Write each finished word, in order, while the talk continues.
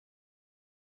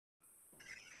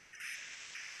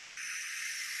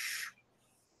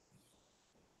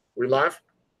We live?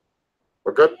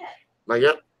 We're good? Not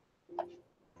yet?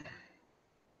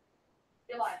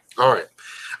 All right.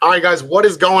 All right, guys, what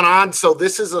is going on? So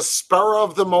this is a spur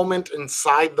of the moment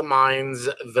inside the minds,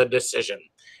 the decision.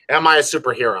 Am I a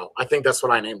superhero? I think that's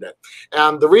what I named it.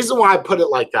 And the reason why I put it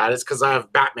like that is because I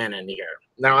have Batman in here.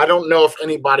 Now, I don't know if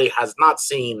anybody has not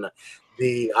seen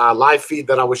the live feed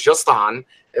that I was just on.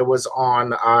 It was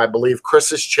on, I believe,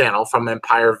 Chris's channel from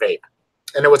Empire Vape.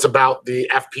 And it was about the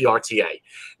FPRTA.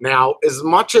 Now, as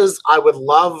much as I would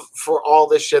love for all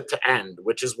this shit to end,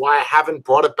 which is why I haven't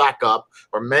brought it back up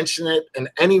or mentioned it in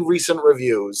any recent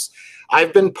reviews,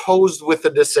 I've been posed with a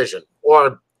decision,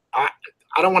 or I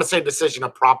don't want to say decision, a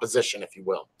proposition, if you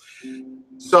will.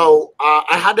 So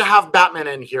I had to have Batman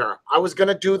in here. I was going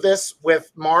to do this with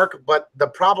Mark, but the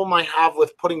problem I have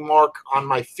with putting Mark on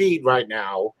my feed right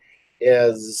now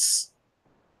is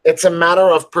it's a matter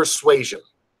of persuasion.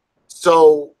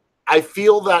 So I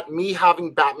feel that me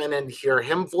having Batman in here,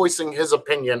 him voicing his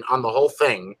opinion on the whole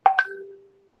thing,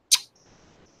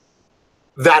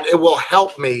 that it will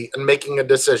help me in making a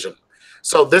decision.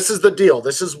 So this is the deal.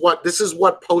 This is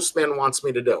what Postman wants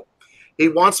me to do. He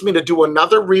wants me to do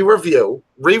another re-review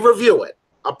it,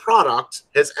 a product,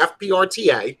 his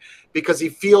FPRTA, because he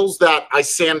feels that I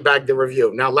sandbagged the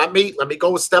review. Now let me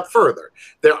go a step further.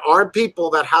 There are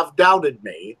people that have doubted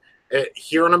me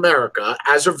here in America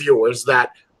as reviewers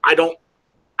that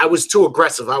I was too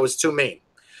aggressive. I was too mean.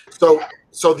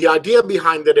 So the idea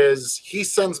behind it is he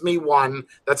sends me one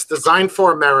that's designed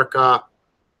for America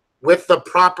with the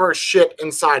proper shit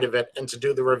inside of it and to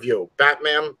do the review.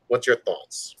 Batman, what's your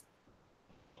thoughts?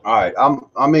 All right.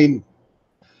 I mean,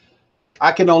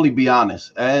 I can only be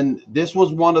honest. And this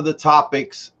was one of the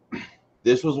topics.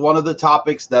 This was one of the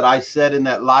topics that I said in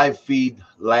that live feed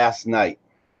last night.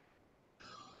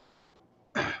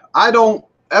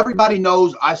 Everybody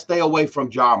knows I stay away from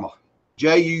drama.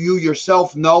 Jay, you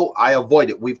yourself know I avoid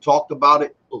it. We've talked about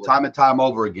it time and time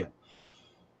over again.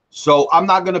 So I'm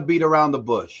not going to beat around the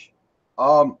bush.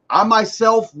 I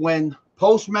myself, when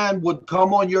Postman would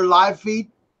come on your live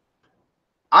feed,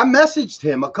 I messaged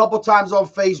him a couple times on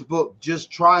Facebook,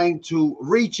 just trying to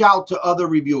reach out to other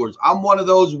reviewers. I'm one of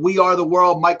those We Are the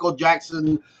World, Michael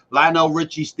Jackson, Lionel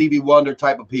Richie, Stevie Wonder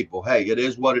type of people. Hey, it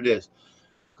is what it is.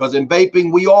 Because in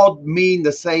vaping, we all mean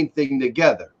the same thing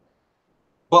together.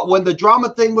 But when the drama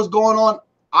thing was going on,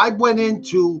 I went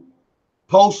into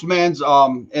Postman's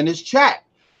in his chat.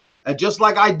 And just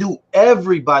like I do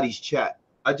everybody's chat,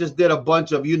 I just did a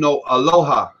bunch of,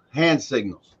 aloha hand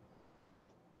signals.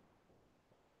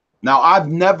 Now, I've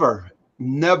never,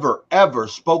 ever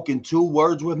spoken 2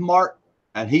 words with Mark,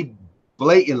 and he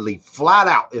blatantly, flat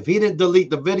out, if he didn't delete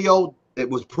the video, it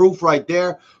was proof right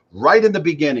there. Right in the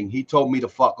beginning, he told me to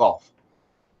fuck off.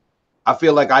 I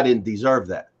feel like I didn't deserve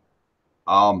that.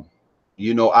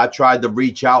 I tried to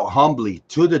reach out humbly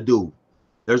to the dude.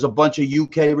 There's a bunch of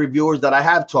UK reviewers that I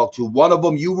have talked to. One of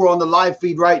them, you were on the live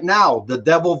feed right now, the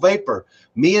Devil Vapor.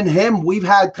 Me and him, we've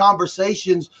had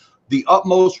conversations, the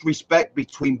utmost respect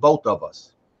between both of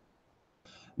us.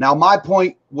 Now, my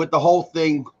point with the whole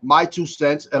thing, my 2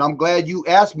 cents, and I'm glad you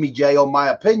asked me, Jay, on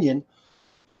my opinion,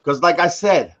 because like I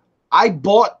said, I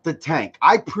bought the tank.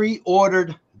 I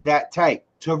pre-ordered that tank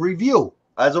to review.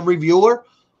 As a reviewer,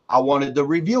 I wanted to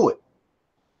review it.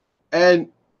 And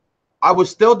I was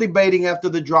still debating after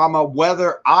the drama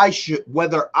whether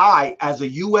I, as a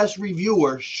US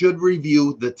reviewer, should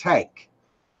review the tank.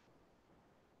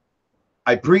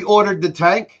 I pre-ordered the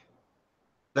tank.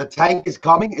 The tank is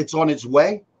coming. It's on its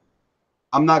way.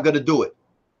 I'm not going to do it.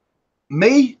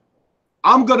 Me,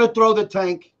 I'm going to throw the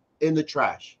tank in the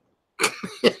trash.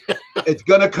 It's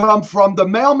going to come from the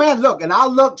mailman. Look, and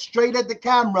I'll look straight at the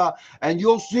camera, and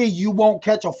you'll see you won't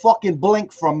catch a fucking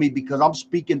blink from me because I'm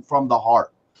speaking from the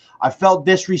heart. I felt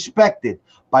disrespected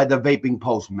by the vaping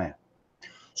postman.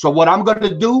 So what I'm going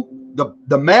to do,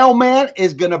 the mailman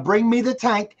is going to bring me the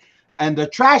tank, and the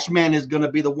trash man is going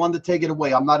to be the one to take it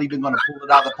away. I'm not even going to pull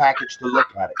it out of the package to look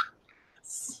at it.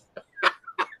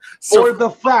 For the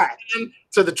fact.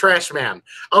 To the trash man.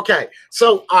 Okay.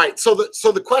 So, all right. So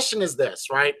the question is this,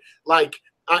 right? Like,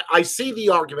 I see the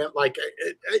argument, like,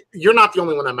 you're not the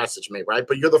only one that messaged me, right?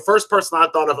 But you're the first person I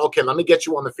thought of, okay, let me get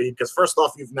you on the feed, because first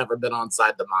off, you've never been on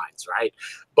Side the Minds, right?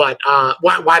 But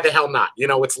why the hell not?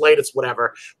 It's late, it's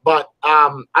whatever. But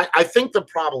I think the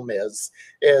problem is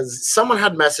someone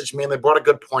had messaged me and they brought a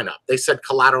good point up. They said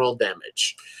collateral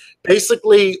damage.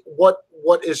 Basically, what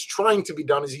is trying to be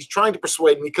done is he's trying to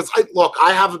persuade me, because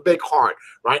I have a big heart,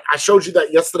 right? I showed you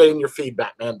that yesterday in your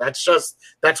feedback, man. That's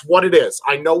what it is.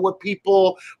 I know what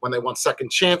people, when they want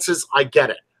second chances, I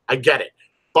get it.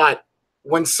 But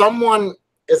when someone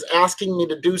is asking me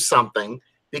to do something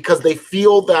because they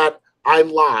feel that I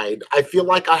lied. I feel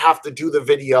like I have to do the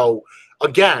video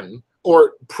again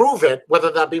or prove it,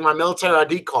 whether that be my military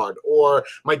ID card or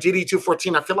my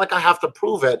DD-214. I feel like I have to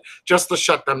prove it just to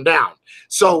shut them down.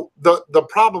 So the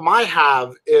problem I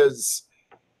have is,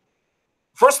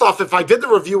 first off, if I did the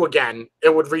review again,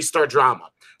 it would restart drama.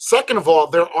 Second of all,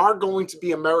 there are going to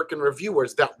be American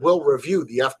reviewers that will review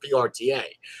the FPRTA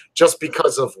just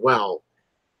because of, well,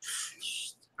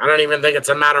 I don't even think it's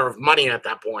a matter of money at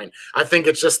that point. I think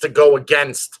it's just to go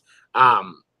against,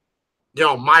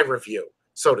 my review,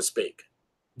 so to speak.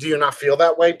 Do you not feel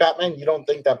that way, Batman? You don't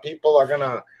think that people are going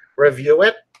to review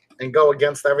it and go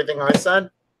against everything I said?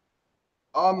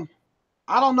 I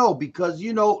don't know, because,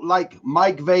 like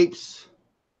Mike Vapes,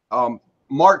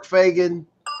 Mark Fagan,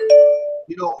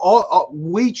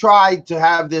 we tried to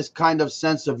have this kind of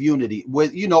sense of unity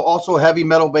with, also Heavy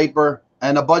Metal Vapor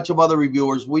and a bunch of other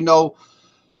reviewers. We know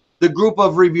the group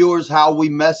of reviewers, how we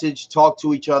message, talk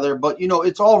to each other, but,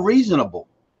 it's all reasonable.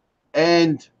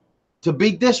 And to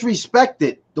be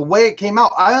disrespected the way it came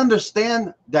out, I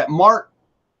understand that, Mark.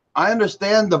 I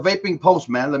understand the Vaping Post,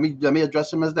 man. Let me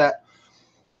address him as that.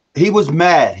 He was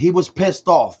mad. He was pissed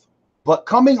off. But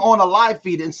coming on a live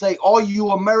feed and say all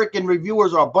you American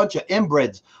reviewers are a bunch of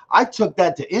inbreds, I took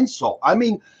that to insult. I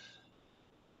mean,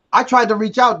 I tried to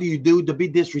reach out to you, dude, to be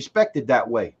disrespected that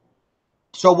way.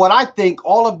 So what I think,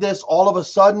 all of this, all of a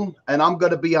sudden, and I'm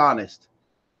going to be honest,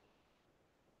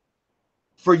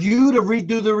 for you to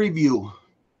redo the review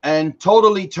and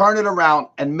totally turn it around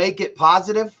and make it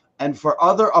positive, and for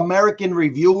other American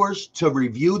reviewers to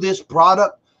review this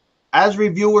product, as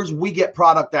reviewers, we get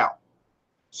product out.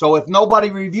 So if nobody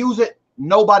reviews it,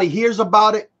 nobody hears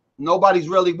about it, nobody's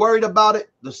really worried about it,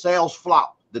 the sales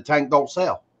flop. The tank don't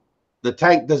sell. The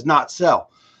tank does not sell.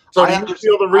 So do you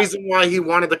feel the reason why he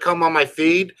wanted to come on my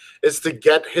feed is to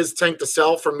get his tank to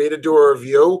sell, for me to do a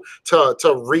review, to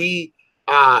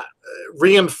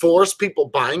reinforce people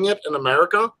buying it in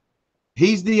America?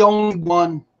 He's the only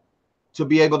one to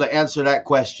be able to answer that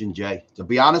question, Jay. To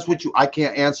be honest with you, I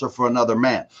can't answer for another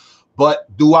man.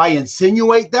 But do I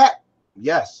insinuate that?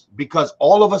 Yes, because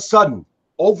all of a sudden,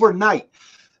 overnight,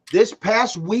 this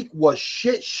past week was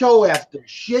shit show after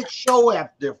shit show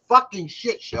after fucking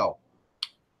shit show.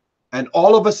 And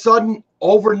all of a sudden,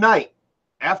 overnight,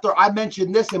 after I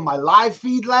mentioned this in my live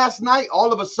feed last night,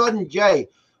 all of a sudden, Jay,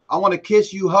 I want to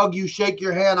kiss you, hug you, shake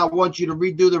your hand. I want you to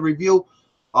redo the review.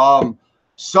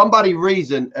 Somebody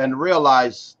reasoned and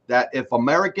realized that if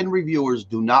American reviewers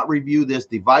do not review this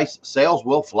device, sales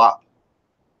will flop.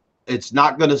 It's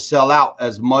not going to sell out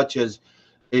as much as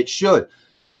it should.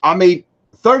 I mean,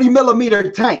 30 millimeter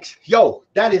tanks. Yo,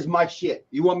 that is my shit.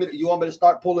 You want me to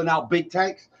start pulling out big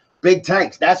tanks? Big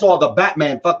tanks. That's all the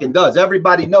Batman fucking does.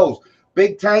 Everybody knows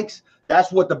big tanks.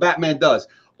 That's what the Batman does.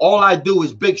 All I do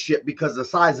is big shit because of the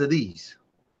size of these.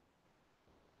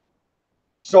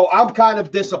 So I'm kind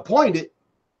of disappointed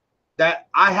that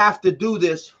I have to do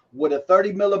this with a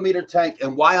 30 millimeter tank.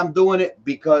 And why I'm doing it,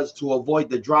 because to avoid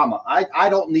the drama. I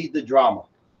don't need the drama.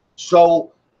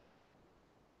 So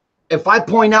if I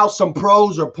point out some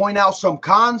pros or point out some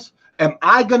cons, am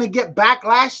I going to get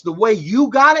backlash the way you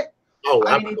got it? Oh,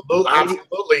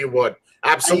 absolutely you would.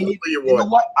 Absolutely you would. You know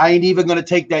what? I ain't even going to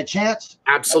take that chance.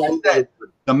 Absolutely.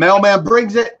 The mailman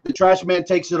brings it. The trash man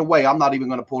takes it away. I'm not even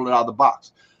going to pull it out of the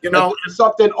box. You know, it's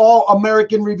something all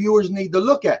American reviewers need to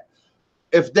look at.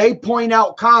 If they point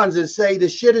out cons and say the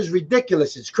shit is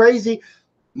ridiculous, it's crazy.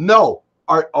 No.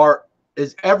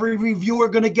 Is every reviewer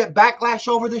going to get backlash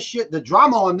over this shit? The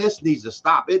drama on this needs to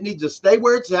stop. It needs to stay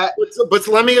where it's at. But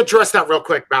let me address that real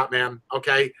quick, Batman.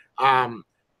 Okay.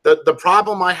 The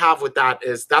problem I have with that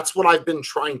is that's what I've been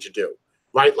trying to do,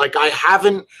 right? Like I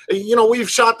haven't, we've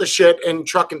shot the shit in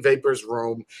Truck and Vapor's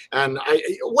room and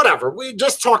whatever. We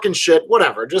just talking shit,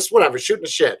 whatever, shooting the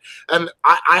shit. And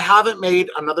I haven't made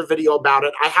another video about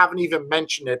it. I haven't even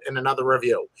mentioned it in another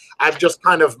review. I've just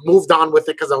kind of moved on with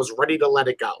it because I was ready to let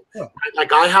it go. Yeah. Right?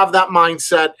 Like I have that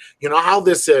mindset. You know how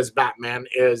this is, Batman,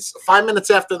 is 5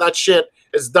 minutes after that shit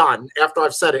is done, after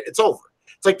I've said it, it's over.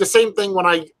 It's like the same thing when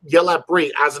I yell at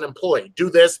Bree as an employee, do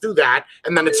this, do that,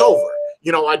 and then it's over.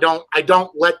 I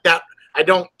don't let that, I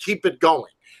don't keep it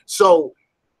going. So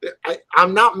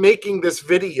I'm not making this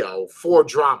video for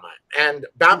drama, and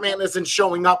Batman isn't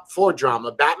showing up for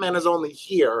drama. Batman is only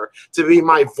here to be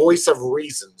my voice of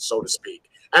reason, so to speak,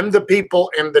 and the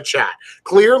people in the chat.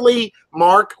 Clearly,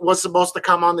 Mark was supposed to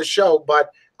come on the show,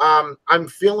 but I'm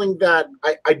feeling that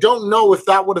I don't know if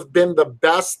that would have been the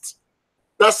best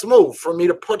move for me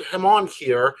to put him on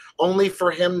here, only for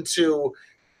him to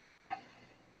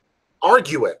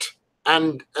argue it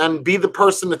and be the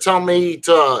person to tell me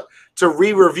to to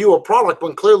re-review a product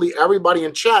when clearly everybody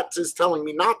in chat is telling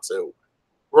me not to,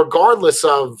 regardless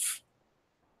of.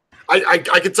 I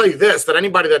can tell you this, that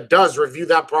anybody that does review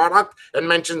that product and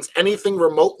mentions anything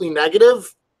remotely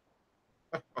negative,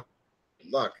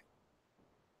 look,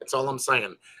 that's all I'm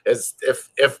saying. Is if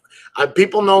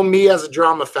people know me as a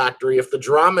drama factory, if the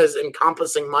drama is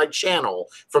encompassing my channel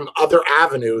from other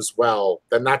avenues, well,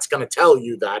 then that's going to tell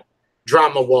you that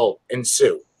drama will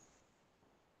ensue.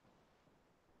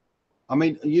 I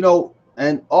mean, you know,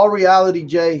 and all reality,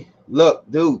 Jay, look,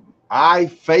 dude, I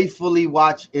faithfully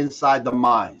watch Inside the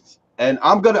Minds. And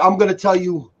I'm gonna tell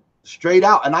you straight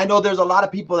out, and I know there's a lot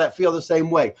of people that feel the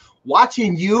same way.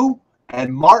 Watching you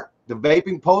and Mark, the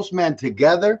Vaping Postman,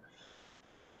 together,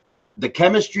 the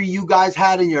chemistry you guys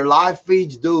had in your live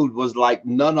feeds, dude, was like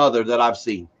none other that I've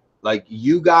seen. Like,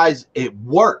 you guys, it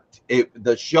worked.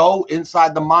 The show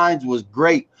Inside the Minds was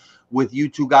great with you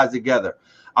two guys together.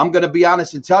 I'm gonna be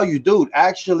honest and tell you, dude,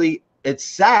 actually, it's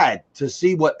sad to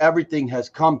see what everything has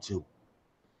come to.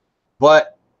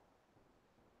 But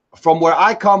from where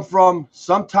I come from,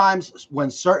 sometimes when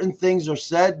certain things are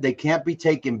said, they can't be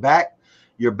taken back.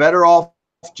 You're better off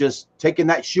just taking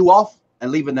that shoe off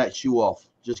and leaving that shoe off.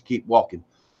 Just keep walking.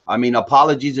 I mean,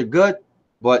 apologies are good,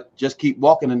 but just keep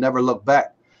walking and never look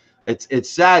back. It's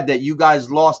sad that you guys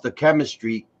lost the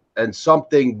chemistry and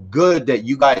something good that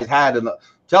you guys had. And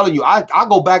telling you, I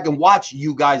go back and watch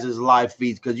you guys' live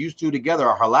feeds because you two together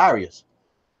are hilarious.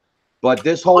 But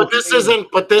this whole but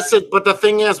the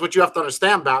thing is, what you have to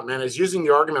understand, Batman, is using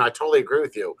your argument. I totally agree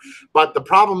with you. But the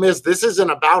problem is, this isn't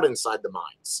about Inside the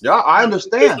Minds. Yeah, I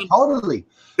understand totally.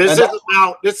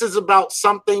 This is about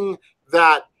something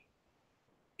that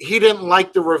he didn't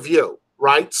like the review,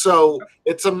 right? So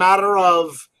it's a matter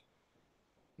of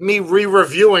me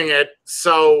re-reviewing it.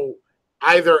 So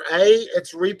either A,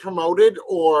 it's re-promoted,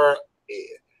 or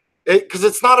because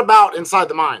it's not about Inside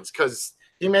the Minds, because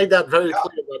he made that very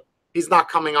clear that he's not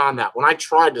coming on that when I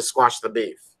tried to squash the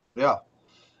beef. Yeah.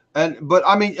 But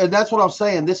I mean, and that's what I'm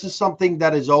saying. This is something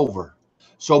that is over.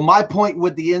 So my point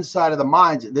with the Inside of the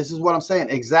Minds, this is what I'm saying.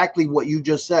 Exactly what you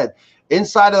just said.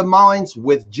 Inside of the Minds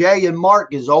with Jay and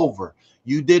Mark is over.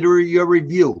 You did your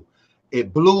review.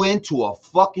 It blew into a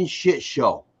fucking shit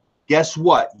show. Guess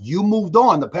what? You moved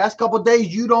on. The past couple of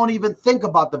days, you don't even think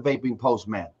about the Vaping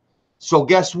Postman. So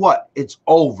guess what? It's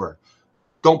over.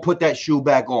 Don't put that shoe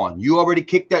back on. You already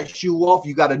kicked that shoe off.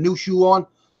 You got a new shoe on.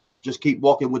 Just keep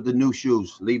walking with the new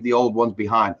shoes. Leave the old ones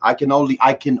behind. I can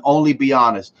only be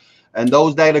honest. And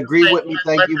those that agree with me,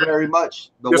 thank you very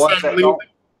much. The ones that don't.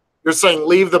 You're saying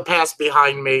leave the past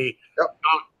behind me. Yep.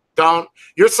 Don't.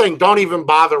 You're saying don't even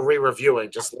bother re-reviewing.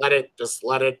 Just let it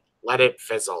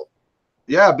fizzle.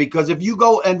 Yeah, because if you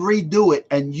go and redo it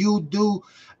and you do.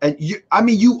 And I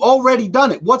mean, you already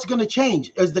done it. What's going to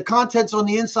change is the contents on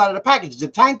the inside of the package. The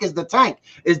tank is the tank.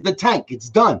 It's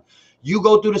done. You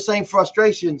go through the same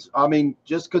frustrations. I mean,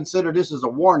 just consider this as a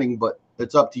warning, but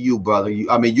it's up to you, brother.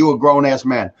 I mean, you're a grown-ass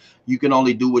man. You can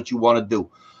only do what you want to do.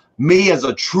 Me, as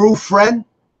a true friend,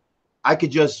 I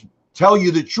could just tell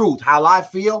you the truth, how I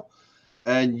feel,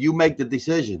 and you make the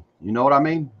decision. You know what I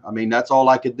mean? I mean, that's all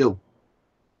I could do.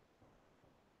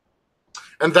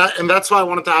 And that's why I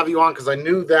wanted to have you on, because I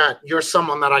knew that you're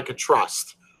someone that I could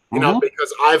trust. You know,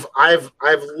 because I've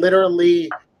literally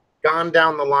gone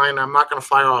down the line. I'm not going to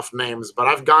fire off names, but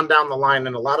I've gone down the line,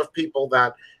 and a lot of people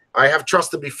that I have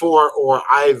trusted before, or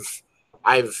I've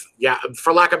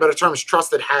for lack of better terms,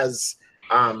 trusted has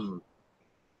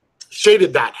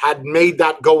shaded that, had made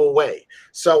that go away.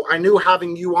 So I knew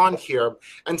having you on here,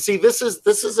 and see, this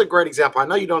is a great example. I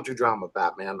know you don't do drama,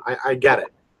 Batman. I get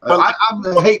it. But I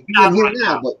hate being here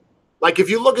now, but like,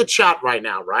 if you look at chat right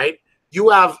now, right? You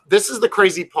have, this is the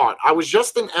crazy part. I was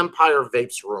just in Empire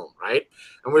Vape's room, right?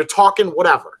 And we were talking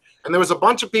whatever. And there was a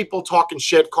bunch of people talking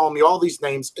shit, calling me all these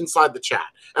names inside the chat.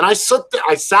 And I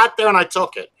sat there and I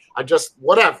took it. I just,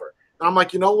 whatever. And I'm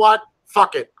like, you know what?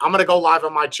 Fuck it. I'm going to go live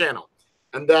on my channel.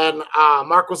 And then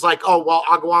Mark was like, oh, well,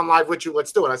 I'll go on live with you.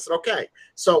 Let's do it. I said, okay.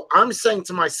 So I'm saying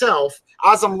to myself,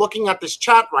 as I'm looking at this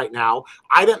chat right now,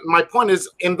 my point is,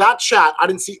 in that chat, I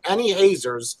didn't see any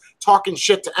hazers talking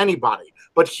shit to anybody.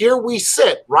 But here we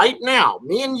sit right now,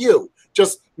 me and you,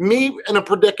 just me in a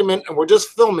predicament, and we're just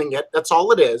filming it. That's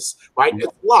all it is, right?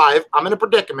 It's live. I'm in a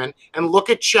predicament, and look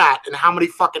at chat and how many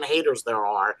fucking haters there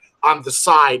are on the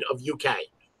side of UK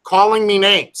calling me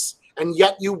names. And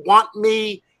yet you want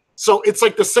me. So it's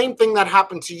like the same thing that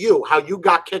happened to you, how you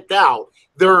got kicked out.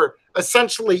 They're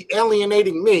essentially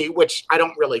alienating me, which I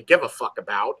don't really give a fuck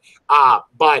about.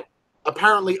 But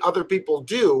apparently other people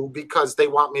do, because they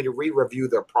want me to re-review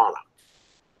their product.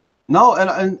 No,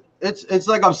 and it's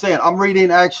like I'm saying. I'm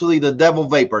reading actually the Devil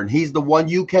Vapor, and he's the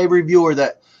one UK reviewer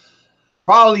that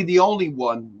probably the only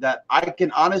one that I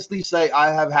can honestly say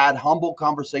I have had humble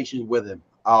conversations with him.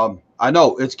 I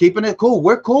know it's keeping it cool.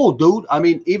 We're cool, dude. I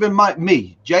mean, even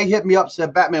me, Jay hit me up,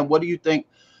 said, Batman, what do you think?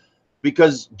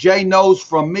 Because Jay knows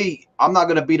from me, I'm not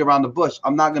gonna beat around the bush.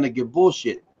 I'm not gonna give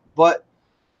bullshit. But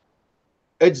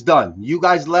it's done. You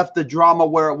guys left the drama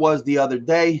where it was the other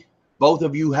day. Both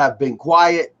of you have been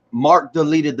quiet. Mark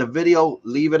deleted the video.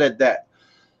 Leave it at that.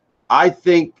 I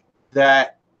think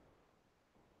that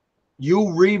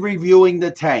you re-reviewing the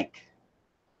tank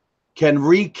can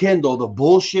rekindle the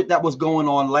bullshit that was going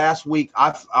on last week.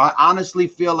 I honestly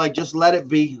feel like just let it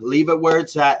be. Leave it where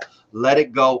it's at. Let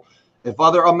it go. If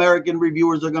other American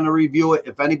reviewers are going to review it,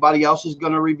 if anybody else is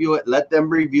going to review it, let them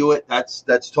review it.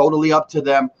 That's totally up to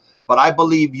them. But I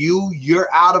believe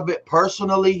you're out of it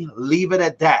personally. Leave it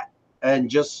at that and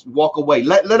just walk away.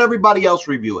 Let everybody else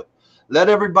review it. Let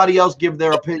everybody else give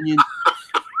their opinion.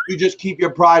 You just keep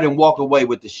your pride and walk away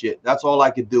with the shit. That's all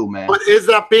I could do, man. But is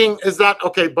that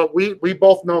okay? But we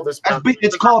both know this.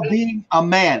 It's called being a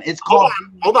man. It's called.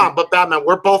 Hold on, but Batman,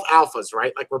 we're both alphas,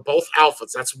 right? Like we're both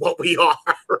alphas. That's what we are.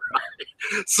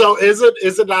 Right? So is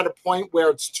it at a point where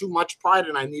it's too much pride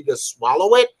and I need to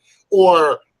swallow it,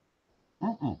 or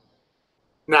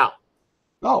no?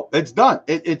 No, it's done.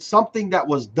 It's something that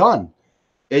was done.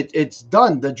 It's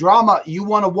done. The drama, you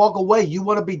want to walk away. You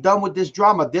want to be done with this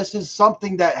drama. This is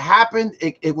something that happened.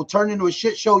 It will turn into a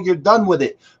shit show. You're done with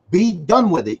it. Be done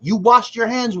with it. You washed your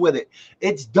hands with it.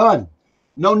 It's done.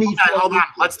 No need for hold on.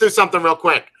 Let's do something real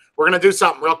quick. We're going to do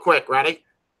something real quick. Ready?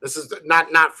 This is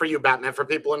not for you, Batman, for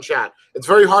people in chat. It's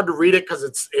very hard to read it because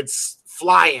it's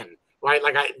flying, right?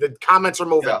 Like the comments are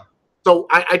moving. Yeah. So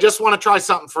I just want to try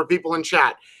something for people in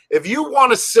chat. If you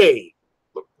want to see,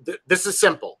 this is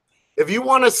simple. If you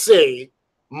want to see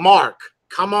Mark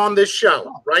come on this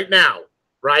show right now,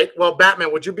 right? Well,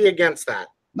 Batman, would you be against that?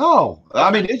 No. I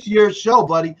mean, it's your show,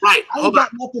 buddy. Right. I got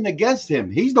nothing against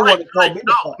him. He's the one that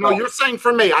told me. No, you're saying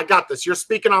for me. I got this. You're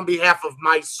speaking on behalf of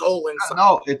my soul inside.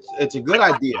 No, it's a good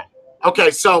idea. Okay,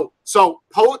 so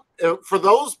for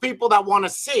those people that want to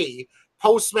see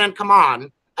Postman come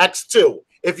on, X2.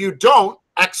 If you don't,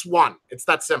 X1. It's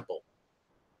that simple.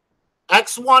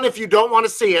 X1 if you don't want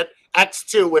to see it.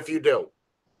 X2 if you do.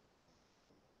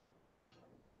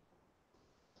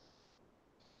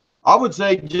 I would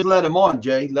say just let him on,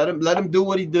 Jay. Let him do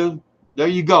what he do. There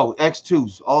you go.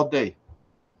 X2s all day.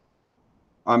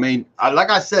 I mean, like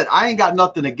I said, I ain't got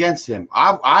nothing against him.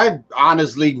 I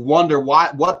honestly wonder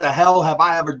what the hell have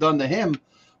I ever done to him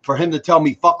for him to tell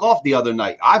me fuck off the other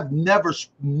night. I've never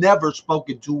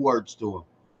spoken 2 words to him.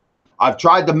 I've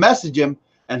tried to message him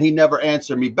and he never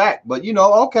answered me back. But, you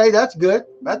know, okay, that's good.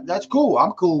 That's cool.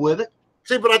 I'm cool with it.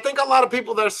 See, but I think a lot of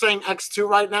people that are saying X2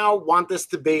 right now want this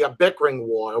to be a bickering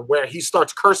war where he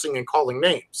starts cursing and calling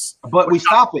names. But we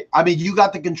stop it. I mean, you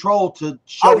got the control to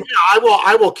show. Oh, yeah,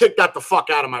 I will kick that the fuck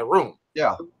out of my room.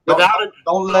 Yeah.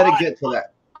 Don't let it get to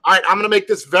that. All right, I'm going to make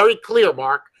this very clear,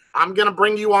 Mark. I'm going to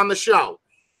bring you on the show.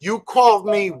 You called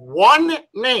me one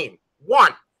name,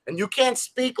 one, and you can't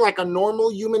speak like a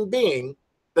normal human being,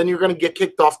 then you're going to get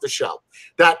kicked off the show.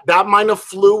 That might have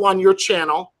flew on your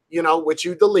channel, you know, which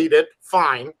you deleted,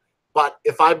 fine. But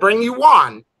if I bring you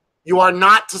on, you are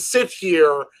not to sit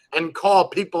here and call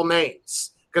people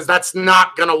names because that's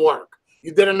not going to work.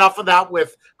 You did enough of that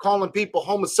with calling people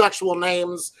homosexual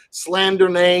names, slander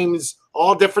names,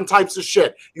 all different types of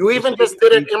shit. You even just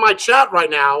did it in my chat right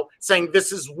now saying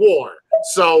this is war.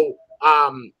 So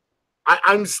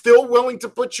I'm still willing to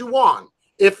put you on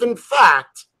if, in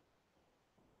fact,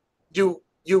 you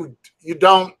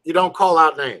don't call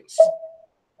out names.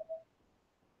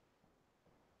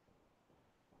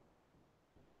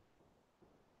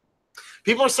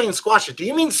 People are saying squash it. Do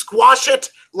you mean squash it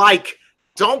like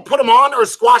don't put him on, or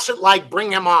squash it like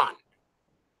bring him on?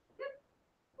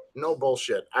 No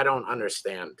bullshit. I don't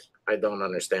understand. I don't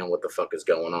understand what the fuck is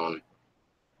going on.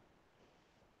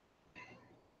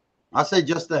 I say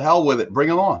just the hell with it. Bring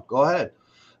him on. Go ahead.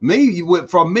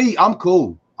 From me, I'm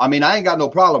cool. I mean, I ain't got no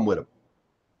problem with him.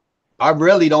 I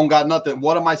really don't got nothing.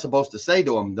 What am I supposed to say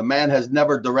to him? The man has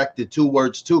never directed 2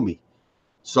 words to me.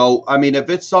 So, I mean, if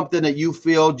it's something that you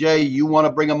feel, Jay, you want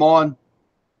to bring him on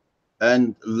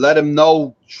and let him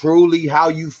know truly how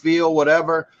you feel,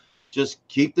 whatever, just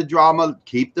keep the drama,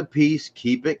 keep the peace,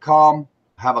 keep it calm,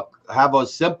 have a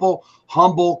simple,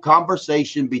 humble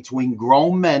conversation between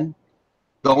grown men.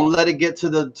 Don't let it get to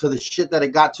the shit that it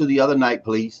got to the other night,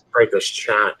 please. Break this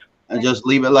chat. And just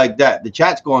leave it like that. The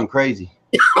chat's going crazy.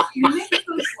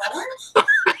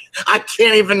 I I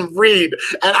can't even read.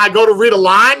 And I go to read a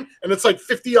line, and it's like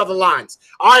 50 other lines.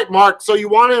 All right, Mark, so you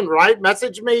want in, right?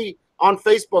 Message me on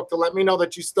Facebook to let me know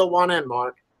that you still want in,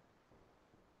 Mark.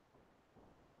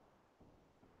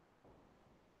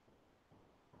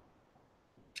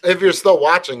 If you're still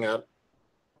watching it.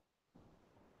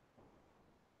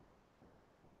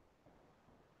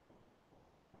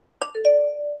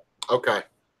 Okay.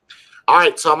 All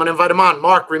right, so I'm going to invite him on.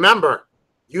 Mark, remember,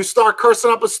 you start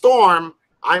cursing up a storm,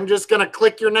 I'm just going to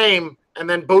click your name and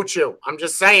then boot you. I'm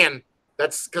just saying,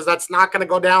 that's because that's not going to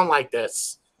go down like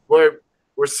this. We're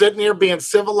sitting here being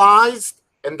civilized,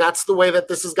 and that's the way that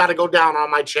this has got to go down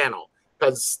on my channel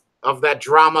because of that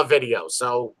drama video.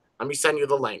 So let me send you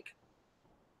the link.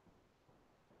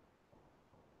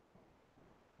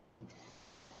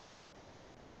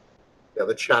 Yeah,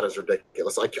 the chat is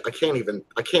ridiculous. I can't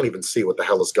even see what the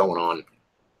hell is going on.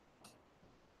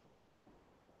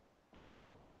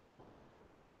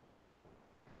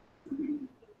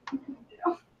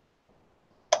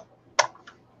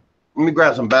 Let me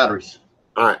grab some batteries.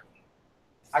 All right.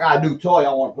 I got a new toy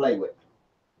I want to play with.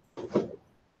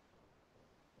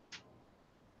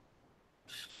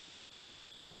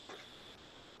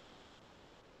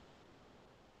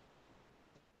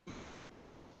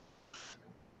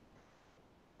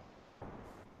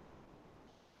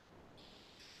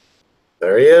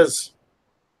 There he is.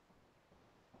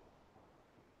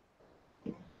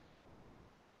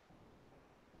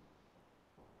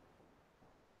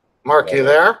 Mark, you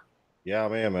there? Yeah,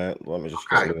 I'm here, mate. Let me just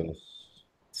Okay. get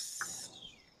this.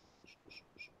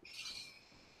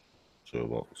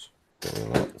 Toolbox.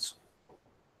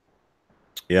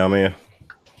 Yeah, I'm here.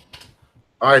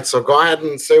 All right, so go ahead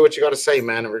and say what you got to say,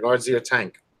 man, in regards to your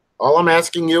tank. All I'm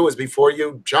asking you is before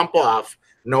you jump off,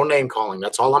 no name calling.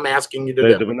 That's all I'm asking you to do.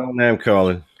 There'll be no name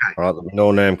calling. Okay. All right, there'll be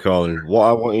no name calling. What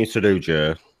I want you to do,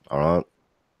 Jay, all right,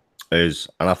 is,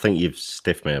 and I think you've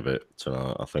stiffed me a bit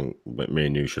tonight. I think me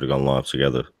and you should have gone live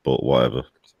together, but whatever.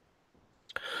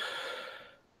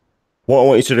 What I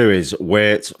want you to do is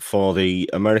wait for the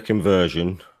American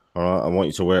version. All right, I want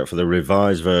you to wait for the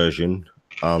revised version,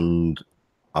 and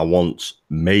I want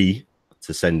me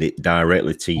to send it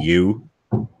directly to you.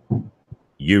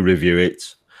 You review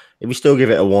it. If you still give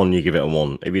it a 1, you give it a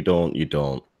 1. If you don't, you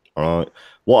don't. All right.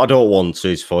 What I don't want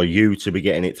is for you to be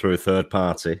getting it through a third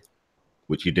party,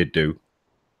 which you did do.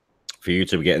 For you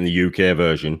to be getting the UK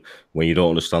version when you don't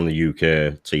understand the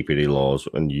UK TPD laws,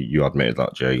 and you admitted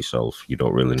that, Jay, yourself. You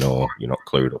don't really know. You're not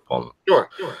clued up on. Sure.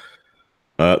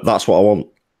 That's what I want.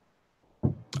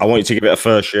 I want you to give it a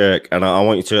first shake, and I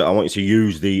want you to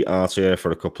use the RTA for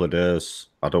a couple of days.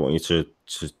 I don't want you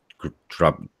to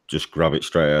grab it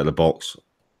straight out of the box.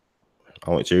 I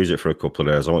want you to use it for a couple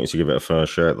of days. I want you to give it a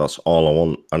first shake. That's all I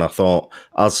want. And I thought,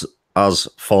 as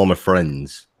former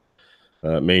friends,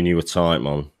 me and you were tight,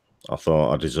 man. I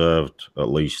thought I deserved at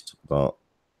least that.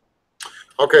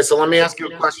 Okay, so let me ask you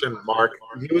a question, Mark.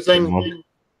 Using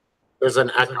there's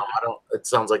an echo. It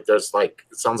sounds like It's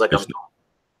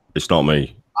not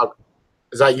me.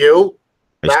 Is that you?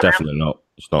 It's Batman? definitely not.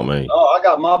 It's not me. Oh, I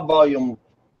got my volume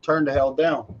turned the hell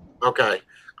down. Okay.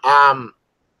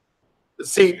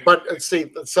 So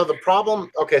the problem,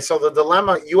 okay, so the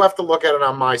dilemma, you have to look at it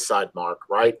on my side, Mark,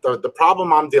 right? The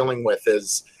problem I'm dealing with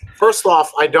is, first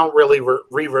off, I don't really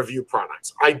re-review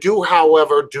products. I do,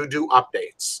 however, do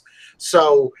updates.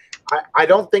 So I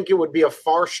don't think it would be a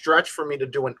far stretch for me to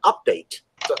do an update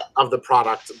of the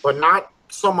product, but not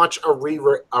so much a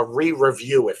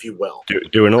re-review, if you will.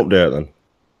 Do an update then.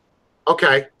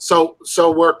 Okay, so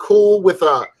we're cool with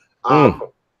an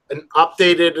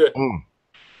updated.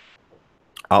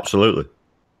 Absolutely.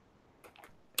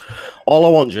 All I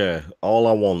want, Jay, all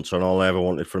I want, and all I ever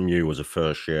wanted from you was a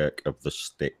first shake of the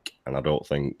stick, and I don't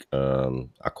think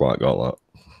I quite got that.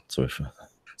 To be fair.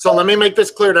 So let me make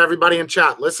this clear to everybody in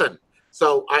chat. Listen.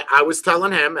 So I was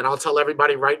telling him, and I'll tell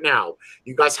everybody right now,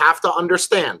 you guys have to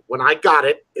understand, when I got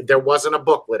it, there wasn't a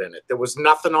booklet in it. There was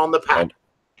nothing on the pack.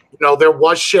 You know, there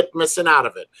was shit missing out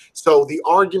of it. So the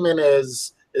argument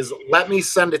is let me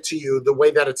send it to you the way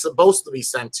that it's supposed to be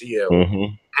sent to you,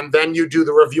 and then you do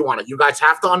the review on it. You guys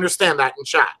have to understand that in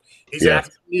chat. He's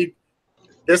asking me,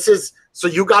 so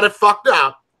you got it fucked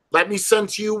up. Let me send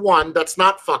to you one that's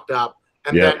not fucked up,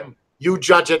 and then you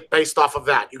judge it based off of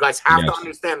that. You guys have to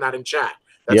understand that in chat.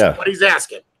 That's what he's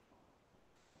asking.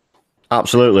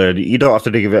 Absolutely. You don't have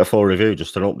to give it a full review,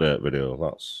 just an update video.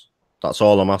 That's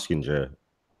all I'm asking, Jay.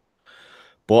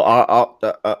 But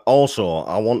I also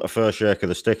want a first shake of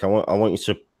the stick. I want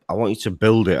you to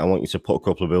build it. I want you to put a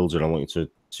couple of builds in. I want you to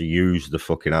to use the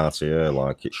fucking RTA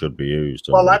like it should be used.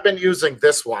 Well, I've been using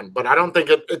this one, but I don't think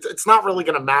it's not really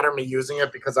going to matter me using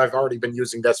it because I've already been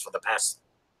using this for the past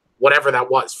whatever that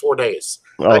was, 4 days.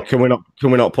 Oh, like, can we not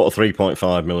put a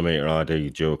 3.5mm ID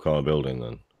dual core building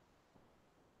then?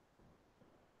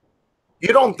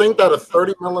 You don't think that a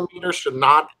 30mm should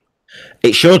not?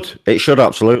 It should. It should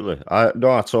absolutely. I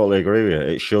totally agree with you.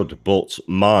 It should, but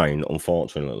mine,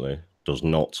 unfortunately, does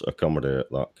not accommodate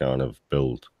that kind of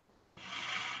build.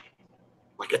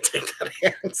 I could take that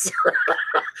answer.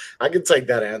 I could take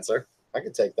that answer. I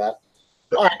could take that.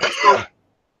 All right.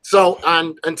 So,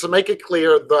 and to make it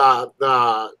clear,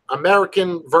 the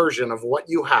American version of what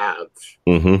you have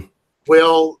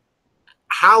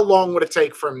how long would it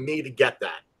take for me to get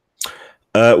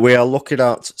that? We are looking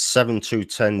at 7 to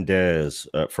 10 days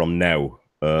from now.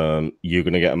 You're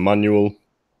going to get a manual.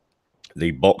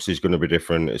 The box is going to be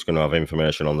different. It's going to have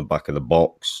information on the back of the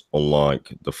box,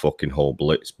 unlike the fucking whole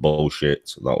Blitz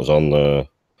bullshit that was on there.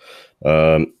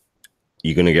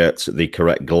 You're going to get the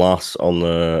correct glass on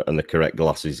there and the correct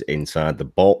glasses inside the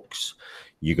box.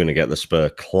 You're going to get the spare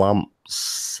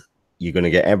clamps. You're going to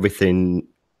get everything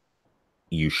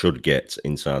you should get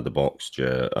inside the box,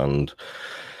 Jay. And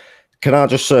can I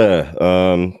just say,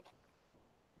 and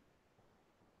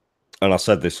I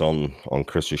said this on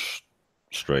Chris's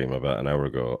stream about an hour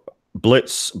ago,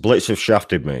 Blitz have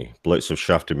shafted me. Blitz have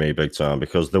shafted me big time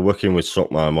because they're working with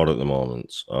Suck My Mod at the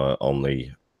moment on the,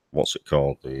 what's it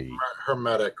called? The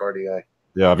Hermetic RDA.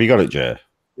 Yeah, have you got it, Jay?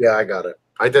 Yeah, I got it.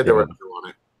 I did the review on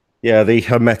it. Yeah, the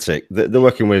Hermetic. They're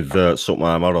working with Suck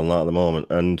My Mod on that at the moment,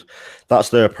 and that's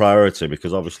their priority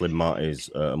because obviously Matt is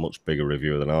a much bigger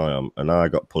reviewer than I am, and I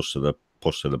got pushed to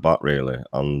the back really,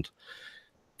 and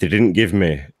they didn't give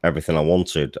me everything I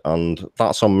wanted, and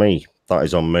that's on me. That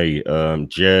is on me.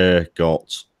 Jay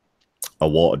got a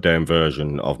watered down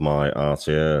version of my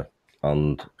RTA,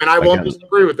 and I won't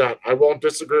disagree with that. I won't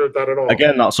disagree with that at all.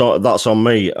 Again, that's on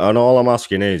me, and all I'm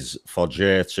asking is for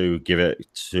Jay to get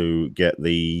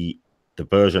the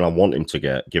version I want him to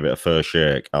get, give it a first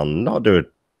shake, and not do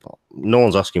it. No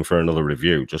one's asking for another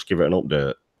review. Just give it an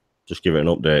update. Just give it an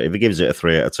update. If he gives it a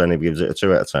 3 out of 10, if he gives it a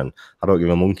 2 out of 10, I don't give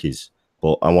a monkeys.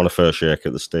 But I want a first shake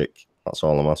at the stick. That's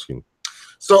all I'm asking.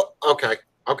 So okay.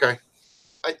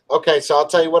 So I'll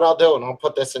tell you what I'll do, and I'll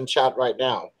put this in chat right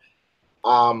now.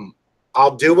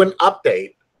 I'll do an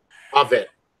update of it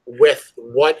with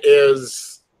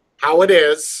how it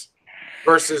is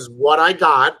versus what I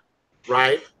got,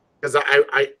 right? Because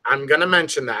I'm gonna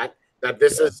mention that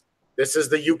this is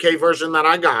the UK version that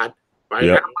I got, right?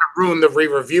 Yep. I don't want to ruin the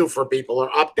re-review for people or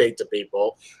update to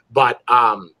people, but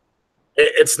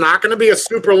it's not going to be a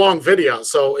super long video.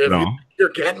 So if you're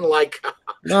getting like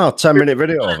 10-minute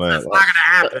video, that's not going to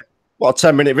happen. What,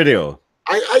 10-minute video?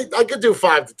 I could do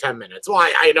 5 to 10 minutes. Well,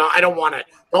 I don't want to.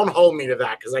 Don't hold me to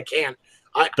that because I can't.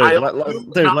 Let's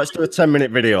do a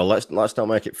 10-minute video. Let's not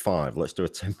make it 5. Let's do a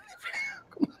 10-minute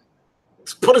video.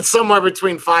 Let's put it somewhere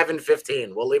between 5 and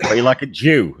 15. We'll leave. Are you like a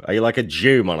Jew? Are you like a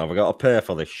Jew, man? Have I got to pay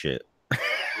for this shit?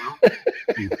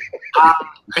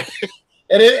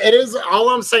 It is. All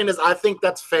I'm saying is I think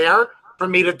that's fair for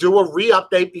me to do a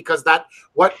re-update because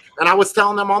and I was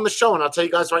telling them on the show, and I'll tell you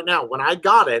guys right now, when I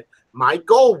got it, my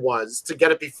goal was to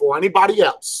get it before anybody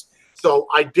else. So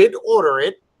I did order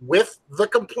it with the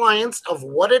compliance of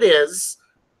what it is.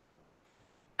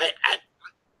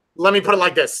 Let me put it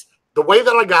like this. The way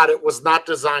that I got it was not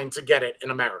designed to get it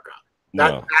in America.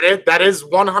 That is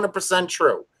 100%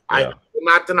 true. Yeah. I will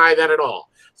not deny that at all.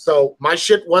 So my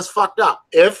shit was fucked up.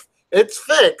 If it's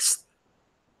fixed,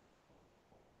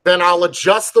 then I'll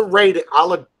adjust the rating.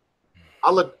 I'll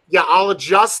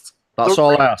adjust. That's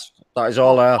all I asked. That is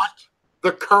all I asked.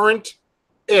 The current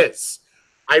is.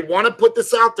 I want to put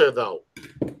this out there though.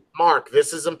 Mark,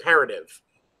 this is imperative.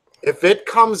 If it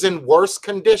comes in worse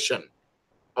condition,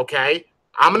 okay,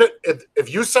 I'm gonna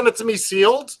if you send it to me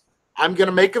sealed, I'm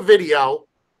gonna make a video,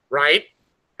 right?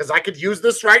 Because I could use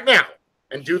this right now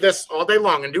and do this all day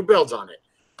long and do builds on it.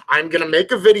 I'm gonna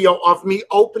make a video of me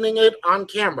opening it on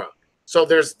camera. So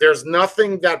there's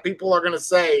nothing that people are gonna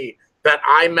say that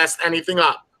I messed anything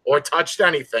up or touched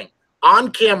anything.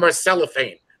 On camera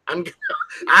cellophane. I'm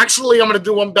gonna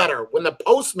do one better. When the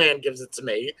postman gives it to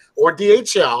me or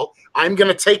DHL, I'm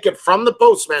gonna take it from the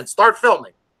postman, start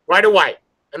filming right away,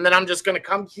 and then I'm just gonna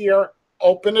come here,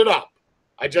 open it up.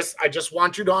 I just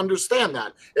want you to understand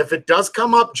that if it does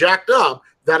come up jacked up,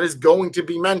 that is going to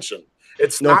be mentioned.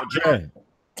 It's not. Jay,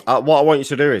 What I want you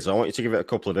to do is I want you to give it a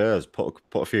couple of days, put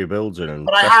a few builds in, and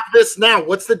but I have this now.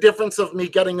 What's the difference of me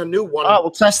getting a new one?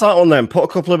 We'll test that one then. Put a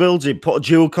couple of builds in. Put a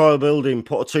dual coil build in.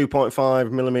 Put a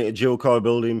 2.5mm dual coil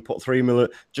build in. Put 3mm.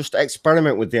 Just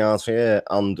experiment with the RTA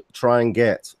and try and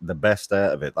get the best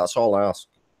out of it. That's all I ask.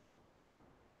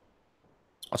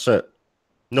 That's it.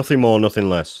 Nothing more, nothing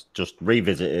less. Just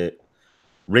revisit it.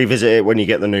 Revisit it when you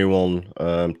get the new one.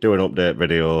 Do an update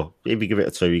video. If you give it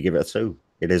a 2, you give it a 2.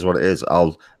 It is what it is.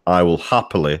 I will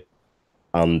happily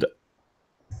and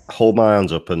hold my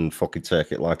hands up and fucking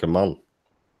take it like a man.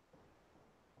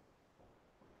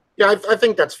 Yeah, I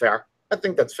think that's fair. I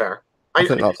think that's fair. I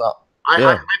think that's that.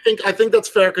 I think that's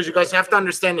fair because you guys have to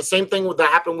understand the same thing that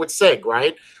happened with SIG,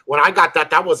 right? When I got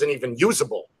that wasn't even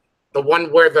usable. The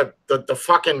one where the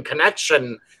fucking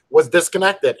connection was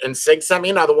disconnected, and SIG sent me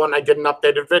another one. I did an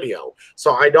updated video,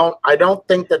 so I don't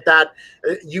think that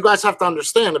you guys have to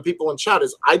understand. The people in chat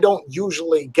is I don't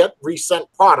usually get resent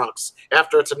products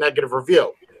after it's a negative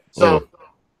review. So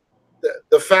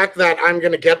the fact that I'm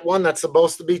going to get one that's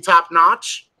supposed to be top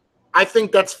notch, I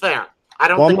think that's fair. I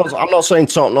don't. Well, I'm not saying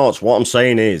top notch. What I'm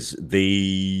saying is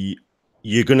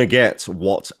you're going to get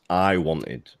what I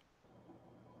wanted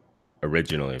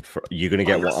originally. You're going to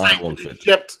get what I wanted.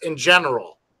 Shipped in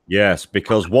general. Yes,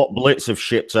 because what Blitz have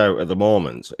shipped out at the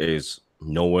moment is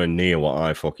nowhere near what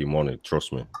I fucking wanted.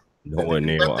 Trust me, nowhere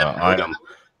near what I am.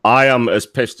 I am as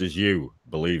pissed as you.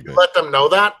 Believe me. Let them know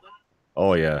that.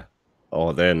 Oh yeah.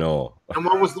 Oh, they know. And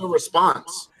what was the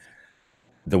response?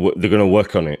 They're going to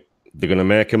work on it. They're going to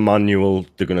make a manual.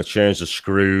 They're going to change the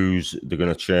screws. They're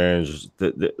going to change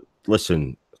the.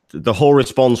 Listen, the whole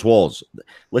response was,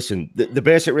 listen. The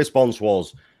basic response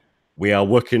was, we are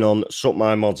working on Suck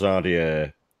My Mods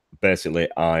RDA. Basically,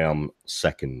 I am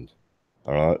second.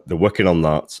 All right, they're working on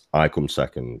that. I come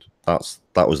second.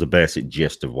 That was the basic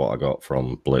gist of what I got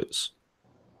from Blitz,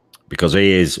 because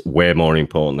he is way more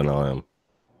important than I am.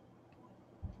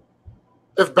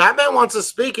 If Batman wants to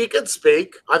speak, he can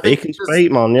speak. I think he can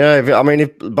speak, man. Yeah, if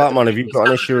Batman, if you've got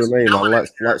an issue with me, man,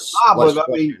 let's all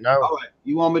right.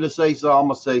 You want me to say something? I'm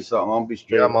gonna say something. I'm gonna be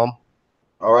straight. Yeah, mom.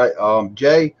 All right,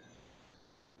 Jay.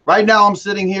 Right now, I'm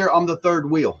sitting here. I'm the third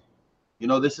wheel. You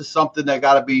know, this is something that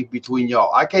got to be between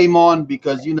y'all. I came on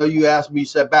because, you know, you asked me, you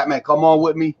said, Batman, come on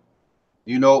with me.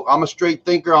 You know, I'm a straight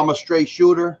thinker. I'm a straight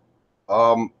shooter.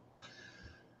 I'm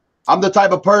the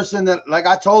type of person that, like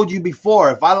I told you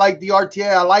before, if I like the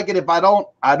RTA, I like it. If I don't,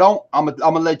 I'm going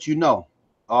to let you know.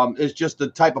 It's just the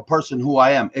type of person who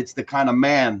I am. It's the kind of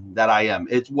man that I am.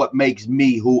 It's what makes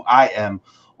me who I am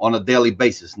on a daily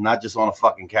basis, not just on a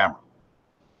fucking camera.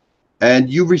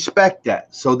 And you respect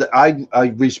that. So that I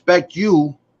respect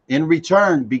you in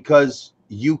return because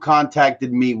you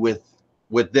contacted me with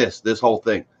this whole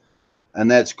thing. And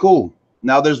that's cool.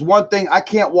 Now, there's one thing I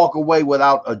can't walk away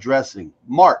without addressing.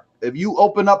 Mark, if you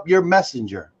open up your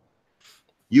messenger,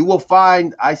 you will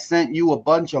find I sent you a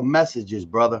bunch of messages,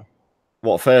 brother.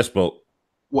 What, Facebook?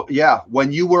 Well, yeah,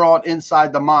 when you were on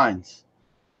Inside the Mines.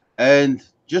 And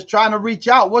just trying to reach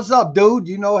out. What's up, dude?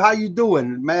 You know, how you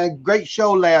doing, man? Great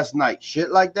show last night.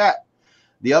 Shit like that.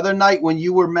 The other night when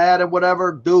you were mad or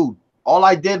whatever, dude, all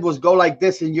I did was go like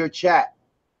this in your chat.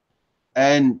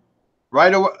 And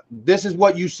right away, this is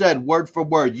what you said, word for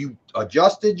word. You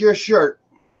adjusted your shirt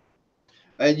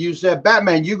and you said,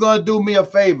 Batman, you're going to do me a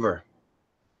favor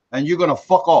and you're going to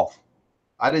fuck off.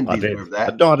 I didn't deserve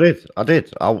that. No, I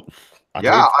did.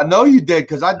 I know you did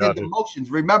because I did the motions.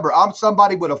 Remember, I'm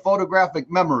somebody with a photographic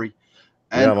memory,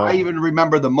 and I even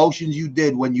remember the motions you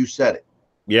did when you said it.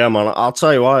 Yeah, man. I'll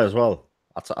tell you why as well.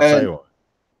 I'll tell you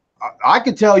why. I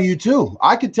could tell you too.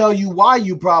 I could tell you why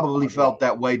you probably felt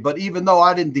that way, but even though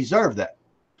I didn't deserve that,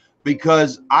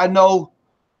 because I know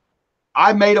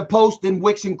I made a post in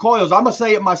Wicks and Coils. I'm gonna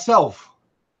say it myself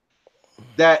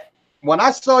that. When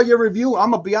I saw your review, I'm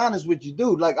going to be honest with you,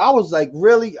 dude. Like, I was like,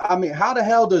 really? I mean, how the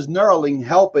hell does knurling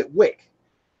help at wick?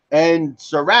 And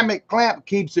ceramic clamp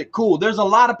keeps it cool. There's a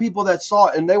lot of people that saw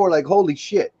it, and they were like, holy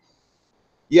shit.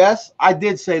 Yes, I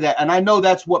did say that, and I know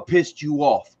that's what pissed you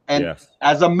off. And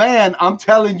as a man, I'm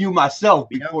telling you myself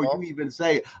before you even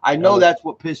say it. I know that's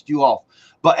what pissed you off.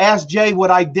 But ask Jay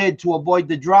what I did to avoid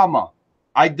the drama.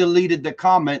 I deleted the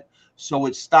comment so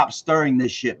it stopped stirring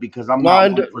this shit because I'm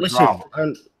not one for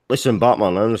drama. Listen,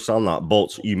 Batman, I understand that,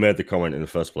 but you made the comment in the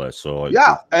first place, so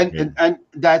yeah, and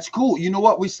that's cool. You know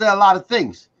what? We say a lot of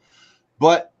things,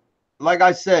 but like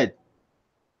I said,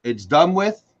 it's done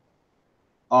with.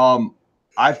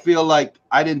 I feel like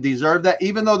I didn't deserve that,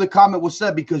 even though the comment was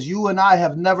said, because you and I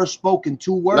have never spoken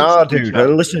 2 words. No, dude.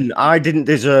 Listen, I didn't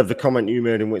deserve the comment you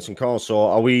made in Wits and Calls. So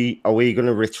are we going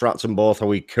to retract them both? Are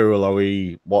we cool?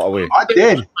 What are we? I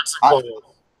did.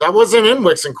 That wasn't in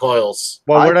Wicks and Coils.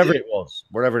 Well, I wherever did. it was,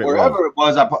 wherever it Wherever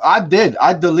was. it was,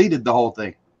 I deleted the whole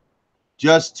thing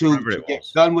just to Wherever it get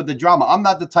was. done with the drama. I'm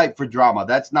not the type for drama.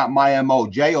 That's not my MO.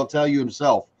 Jay will tell you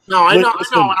himself. No, I know,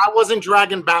 Listen. I know. And I wasn't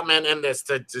dragging Batman in this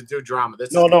to do drama.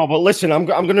 This No, is no, but listen, I'm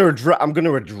going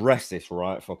to address this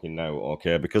right fucking now,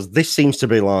 okay? Because this seems to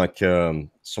be like some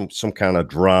kind of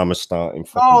drama starting.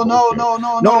 No,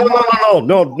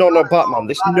 Batman.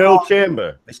 This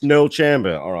Null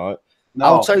Chamber. All right. No.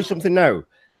 I'll tell you something now.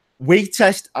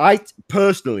 I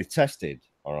personally tested.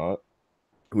 All right.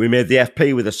 We made the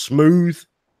FP with a smooth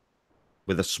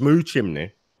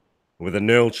chimney, with a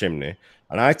Null chimney,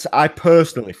 and I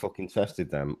personally fucking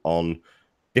tested them on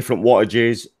different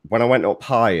wattages. When I went up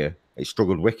higher, it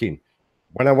struggled wicking.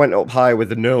 When I went up higher with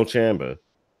the Null chamber, it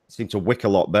seemed to wick a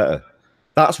lot better.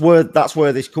 That's where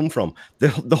this come from.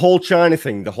 The whole China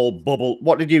thing, the whole bubble.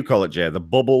 What did you call it, Jay? The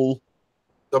bubble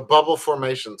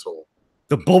formation tool.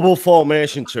 The bubble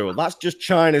formation tool. That's just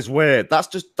China's way. That's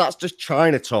just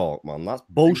China talk, man. That's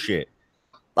bullshit.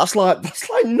 That's like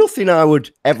nothing I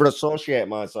would ever associate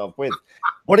myself with.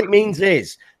 What it means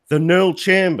is the Null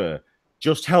chamber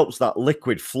just helps that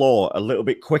liquid flow a little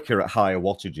bit quicker at higher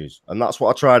wattages. And that's what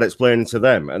I tried explaining to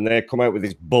them. And they come out with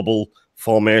this bubble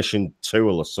formation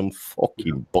tool or some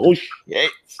fucking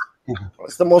bullshit.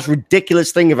 It's the most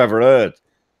ridiculous thing I've ever heard.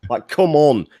 Like, come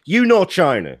on. You know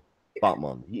China,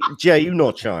 Batman. Jay, you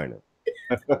know China.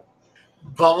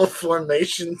 Bubble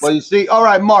formation. Well, you see, all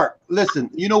right, Mark, listen,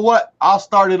 you know what? I'll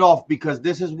start it off because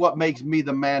this is what makes me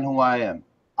the man who I am.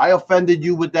 I offended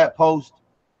you with that post.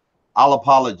 I'll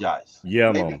apologize.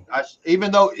 Yeah, man.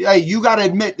 Even though, hey, you got to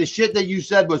admit the shit that you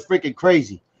said was freaking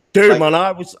crazy. Dude, like,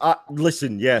 man,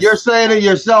 listen, yes. You're saying it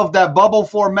yourself, that bubble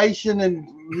formation, and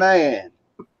man,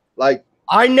 like,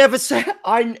 I never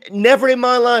in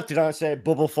my life did I say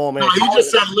bubble formation. No, he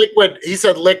just said liquid. He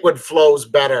said liquid flows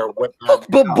better with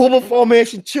bubble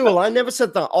formation tool. I never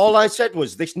said that. All I said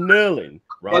was this knurling.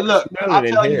 Right? But look, I'll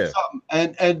tell you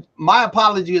something. And my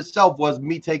apology itself was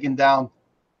me taking down.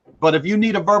 But if you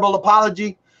need a verbal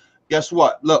apology, guess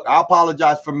what? Look, I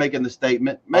apologize for making the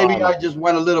statement. Maybe I just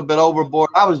went a little bit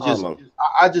overboard.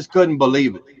 I just couldn't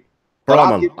believe it.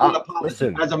 But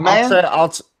listen, as a man,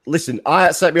 listen, I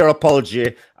accept your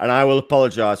apology, and I will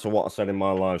apologize for what I said in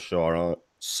my live show. All right?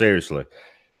 Seriously.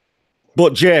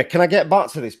 But Jay, can I get back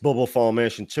to this bubble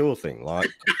formation tool thing? Like,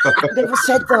 I never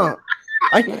said that.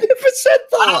 I never said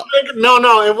that.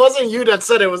 No, it wasn't you that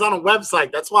said it. It was on a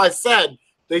website. That's why I said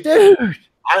they. Dude.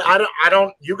 I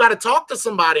don't. You got to talk to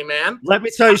somebody, man. Let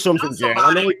me tell you something, Jay.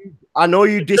 I know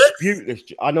you dispute this.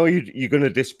 I know you're going to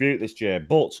dispute this, Jay.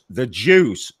 But the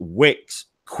juice wicks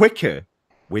quicker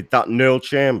with that Null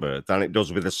chamber than it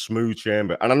does with a smooth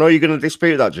chamber. And I know you're going to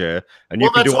dispute that, Jay. And you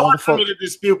can do all the for me to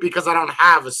dispute because I don't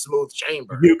have a smooth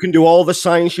chamber. You can do all the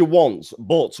science you want,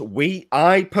 but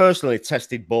I personally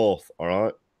tested both. All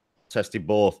right, tested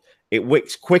both. It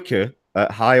wicks quicker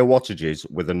at higher wattages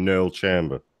with a Null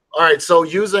chamber. All right, so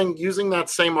using that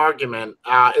same argument,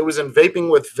 it was in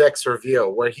Vaping with Vic's review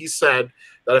where he said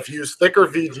that if you use thicker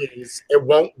VGs, it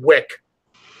won't wick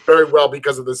very well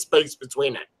because of the space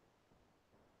between it.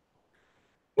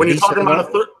 When you're talking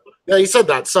about yeah, he said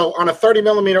that. So on a 30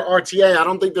 millimeter RTA, I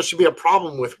don't think there should be a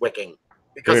problem with wicking.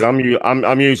 Because dude,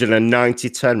 I'm using a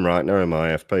 9010 right now in my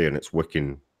FP, and it's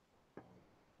wicking.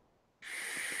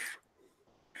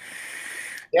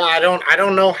 Yeah, I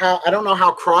don't know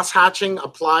how cross hatching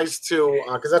applies to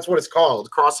because that's what it's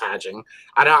called, cross hatching.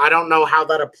 I don't know how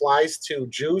that applies to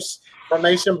juice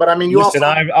formation, but I mean,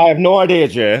 I have no idea,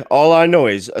 Jay. All I know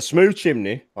is a smooth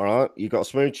chimney. All right, you've got a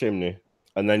smooth chimney,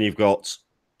 and then you've got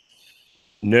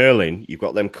knurling. You've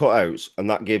got them cutouts, and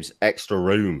that gives extra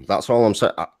room. That's all I'm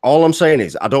saying. All I'm saying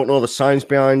is I don't know the science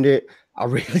behind it. I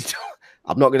really don't.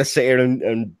 I'm not going to sit here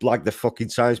and like the fucking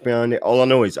science behind it. All I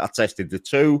know is I tested the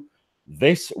two.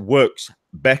 This works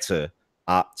better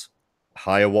at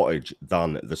higher wattage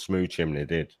than the smooth chimney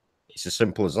did. It's as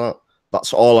simple as that.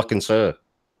 That's all I can say.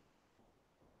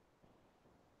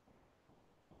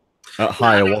 At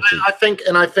higher wattage. I think,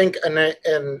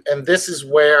 and this is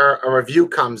where a review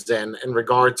comes in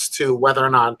regards to whether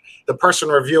or not the person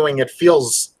reviewing it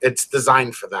feels it's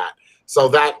designed for that. So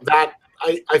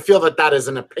I feel that is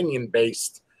an opinion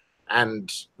based.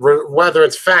 And whether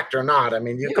it's fact or not, I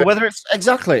mean, whether it's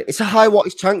exactly, it's a high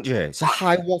wattage tank, Jay. It's a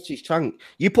high wattage tank.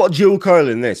 You put a dual coil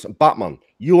in this, Batman.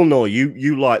 You'll know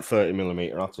you like 30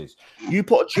 millimeter atties. You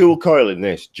put a dual coil in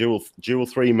this, dual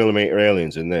 3 millimeter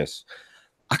aliens in this.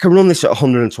 I can run this at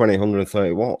 120,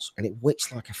 130 watts, and it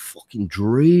wicks like a fucking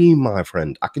dream, my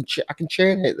friend. I can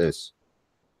chain hit this.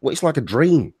 Wicks like a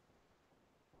dream.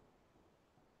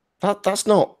 That's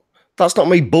not That's not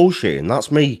me bullshitting.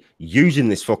 That's me using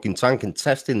this fucking tank and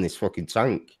testing this fucking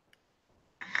tank.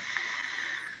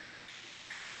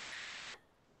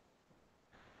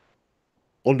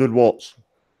 $100 watts.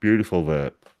 Beautiful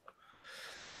vape.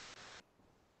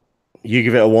 You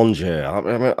give it a 1, Jay. I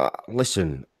mean,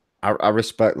 listen, I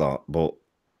respect that, but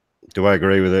do I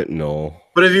agree with it? No.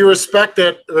 But if you respect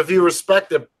it,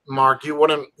 Mark, you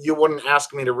wouldn't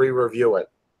ask me to re-review it.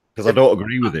 Because I don't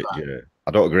agree with it, Jay.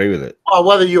 I don't agree with it. Well,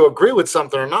 whether you agree with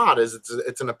something or not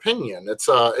it's an opinion. It's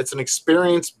an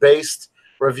experience-based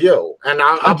review. And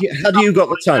how do you got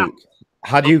the tank?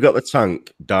 How do you got the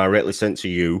tank directly sent to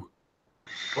you?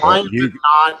 Brian did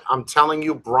not. I'm telling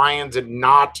you, Brian did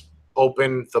not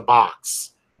open the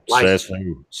box. Like, says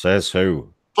who? Says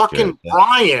who? Fucking yeah.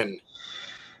 Brian.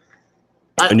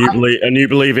 And you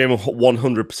believe him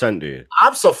 100%, do you?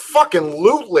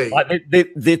 Absolutely. Like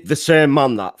the same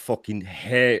man that fucking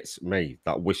hates me,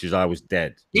 that wishes I was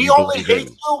dead. He only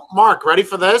hates you, Mark. Ready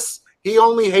for this? He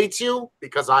only hates you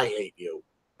because I hate you.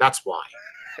 That's why.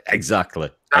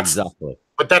 Exactly.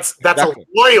 But that's exactly.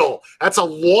 That's a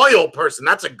loyal person.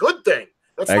 That's a good thing.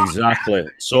 That's exactly.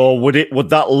 So would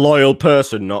that loyal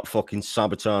person not fucking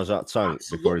sabotage that tank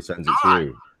before he sends it to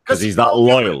you? Because he's that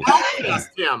loyal.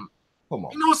 Him. Come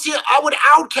on. I would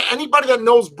outcast anybody that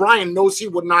knows Brian knows he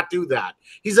would not do that.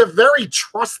 He's a very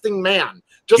trusting man.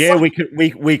 Yeah, like,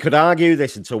 we could argue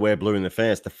this until we're blue in the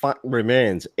face. The fact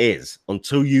remains is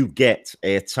until you get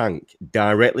a tank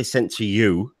directly sent to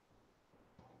you,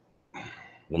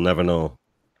 we'll never know.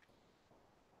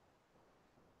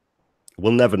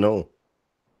 We'll never know.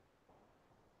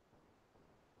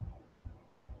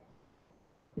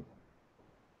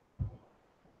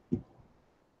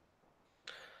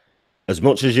 As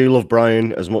much as you love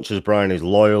Brian, as much as Brian is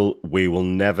loyal, we will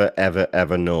never, ever,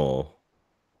 ever know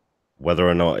whether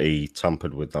or not he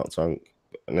tampered with that tank.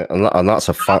 And that's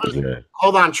a fact.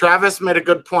 Hold on. Travis made a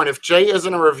good point. If Jay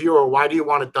isn't a reviewer, why do you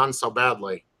want it done so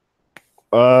badly?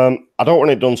 I don't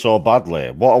want it done so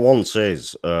badly. What I want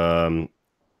is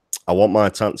I want my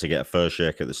tank to get a first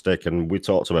shake at the stick, and we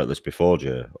talked about this before,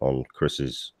 Jay, on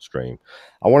Chris's stream.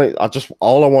 All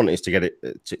I want is to get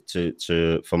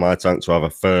it for my tank to have a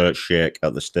first shake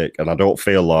at the stick, and I don't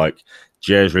feel like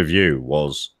Jay's review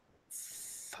was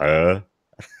fair.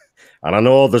 And I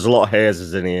know there's a lot of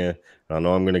hazers in here, and I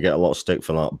know I'm going to get a lot of stick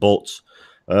for that, but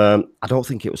I don't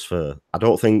think it was fair. I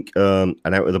don't think an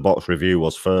out-of-the-box review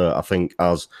was fair. I think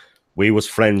as we was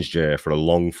friends, Jay, for a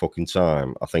long fucking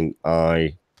time, I think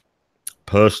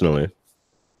personally,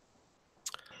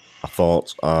 I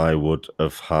thought I would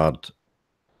have had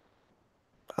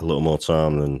a little more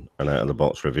time than an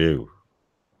out-of-the-box review.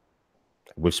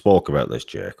 We've spoke about this,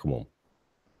 Jay. Come on.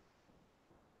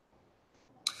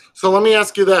 So let me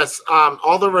ask you this: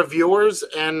 all the reviewers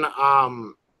in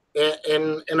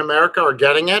America are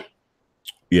getting it?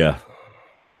 Yeah.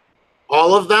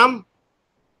 All of them?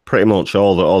 Pretty much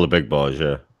all the big boys,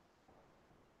 yeah.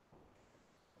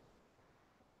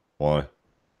 Why?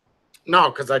 No,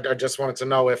 because I just wanted to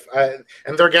know if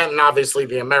and they're getting obviously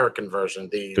the American version.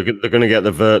 They're going to get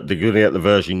the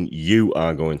version you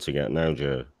are going to get now,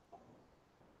 Jay.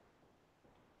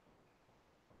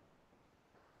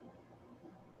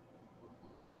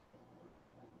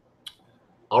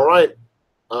 All right.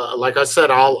 Like I said,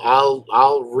 I'll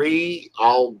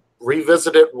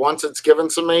revisit it once it's given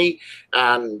to me,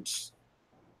 and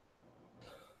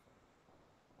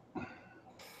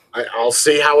I'll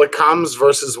see how it comes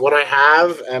versus what I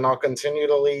have, and I'll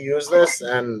continually use this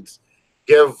and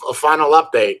give a final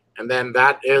update, and then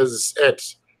that is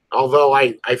it. Although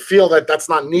I feel that that's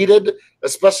not needed,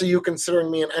 especially you considering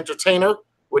me an entertainer,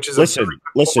 which is listen.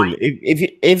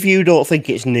 If you don't think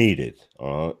it's needed,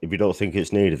 if you don't think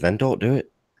it's needed, then don't do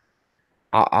it.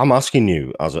 I'm asking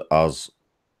you as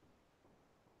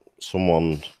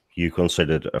someone you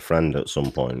considered a friend at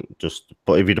some point.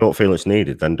 But if you don't feel it's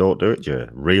needed, then don't do it, Jay.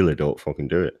 Really, don't fucking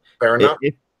do it. Fair enough.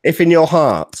 If in your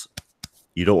heart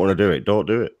you don't want to do it, don't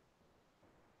do it.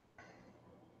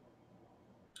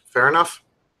 Fair enough.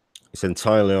 It's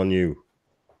entirely on you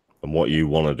and what you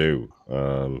want to do.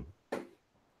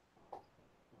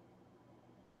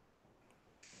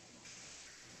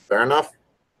 Fair enough.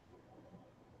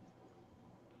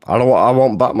 I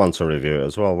want Batman to review it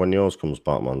as well. When yours comes,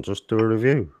 Batman, just do a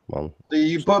review, man.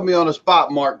 You put me on the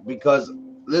spot, Mark, because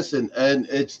listen, and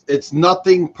it's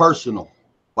nothing personal,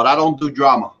 but I don't do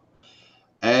drama.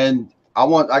 And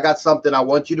I got something I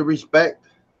want you to respect.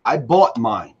 I bought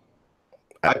mine.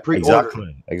 I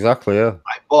pre-ordered. Exactly, yeah.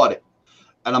 I bought it,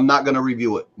 and I'm not gonna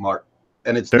review it, Mark.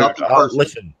 And it's nothing personal.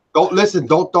 Listen. Don't listen.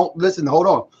 Don't listen. Hold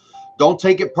on. Don't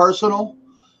take it personal.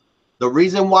 The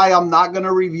reason why I'm not going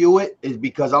to review it is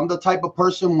because I'm the type of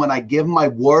person, when I give my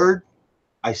word,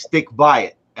 I stick by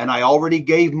it. And I already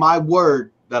gave my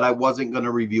word that I wasn't going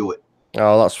to review it.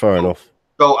 Oh, that's fair enough.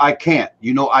 So I can't.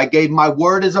 You know, I gave my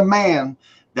word as a man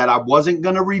that I wasn't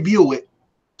going to review it.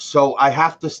 So I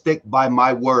have to stick by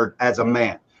my word as a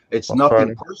man. It's That's nothing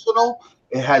fair. personal.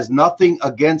 It has nothing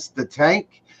against the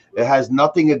tank. It has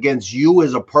nothing against you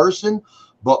as a person.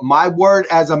 But my word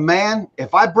as a man,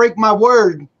 if I break my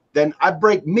word, then I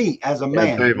break me as a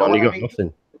man. Yeah, You know man, what you I got mean?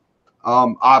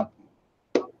 nothing.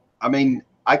 I mean,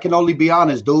 I can only be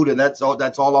honest, dude, and that's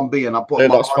all I'm being. I'm putting Yeah,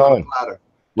 my that's heart on fine. the platter.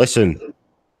 Listen,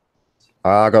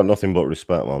 I got nothing but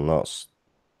respect, man. That's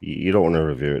you don't want to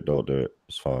review it, don't do it.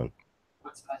 It's fine.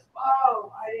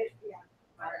 Oh, I didn't. Yeah,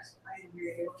 I didn't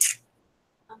hear you.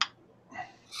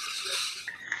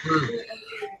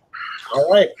 All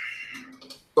right.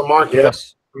 So, Mark,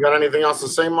 Yes. you got anything else to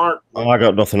say, Mark? I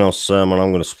got nothing else, man.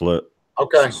 I'm going to split.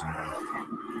 Okay.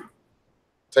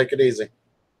 Take it easy.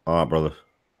 All right, brother.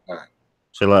 All right.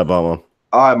 See you later, Batman.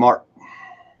 All right, Mark.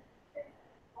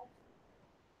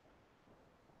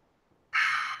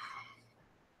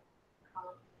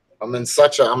 I'm in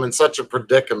such a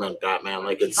predicament, Batman.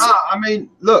 Like it's I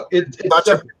mean, look, it's such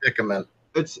a simple. predicament.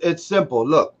 It's simple.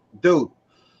 Look, dude.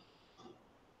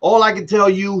 All I can tell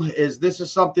you is this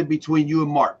is something between you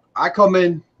and Mark. I come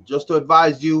in just to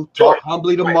advise you, talk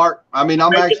humbly to Mark. I mean,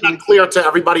 I'm Making actually that clear to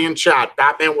everybody in chat.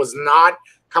 Batman was not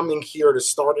coming here to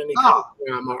start any kind of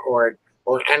drama or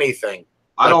anything.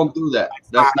 I don't do that.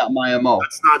 That's not my MO.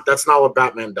 That's not what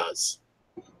Batman does.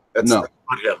 That's No.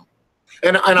 not him.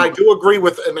 And I do agree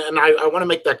with, and I want to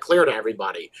make that clear to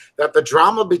everybody, that the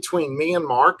drama between me and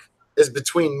Mark is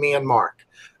between me and Mark.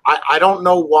 I don't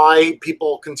know why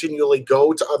people continually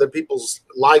go to other people's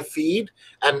live feed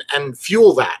and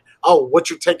fuel that. Oh, what's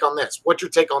your take on this? What's your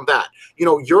take on that? You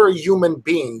know, you're a human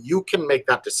being. You can make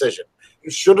that decision.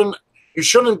 You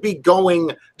shouldn't be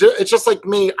going. It's just like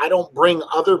me. I don't bring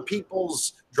other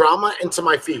people's drama into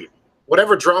my feed.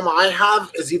 Whatever drama I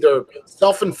have is either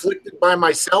self-inflicted by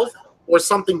myself or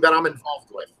something that I'm involved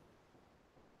with.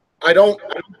 I don't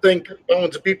think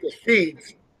going to people's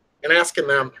feeds and asking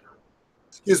them,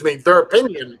 excuse me, their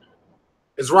opinion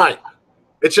is right.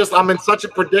 It's just I'm in such a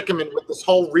predicament with this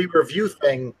whole re-review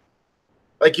thing.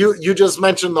 Like you just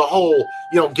mentioned the whole,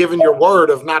 you know, giving your word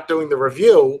of not doing the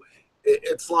review.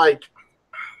 It's like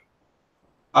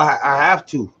I have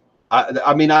to.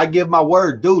 I mean, I give my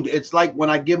word, dude. It's like when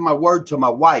I give my word to my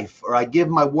wife or I give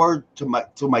my word to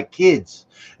my kids.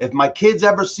 If my kids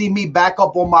ever see me back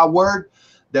up on my word,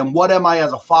 then what am I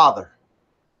as a father?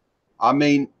 I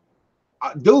mean,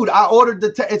 dude, I ordered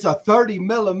it's a 30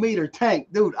 millimeter tank,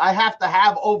 dude. I have to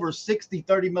have over 60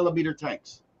 30 millimeter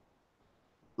tanks.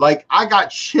 Like I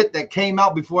got shit that came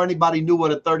out before anybody knew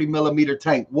what a 30 millimeter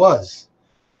tank was.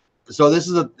 So this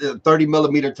is a 30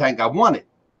 millimeter tank I wanted.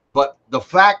 But the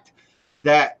fact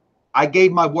that I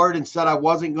gave my word and said I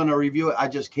wasn't going to review it, I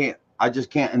just can't.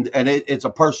 And it's a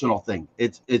personal thing.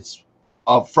 It's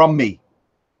from me.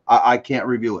 I can't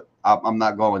review it. I'm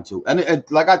not going to. And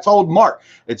like I told Mark,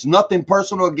 it's nothing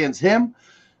personal against him.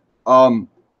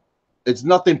 It's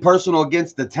nothing personal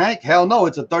against the tank. Hell no,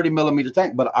 it's a 30 millimeter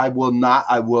tank. But I will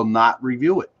not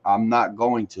review it. I'm not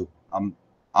going to.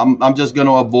 I'm just going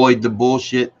to avoid the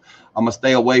bullshit. I'm gonna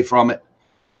stay away from it.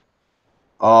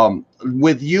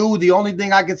 With you, the only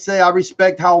thing I could say, I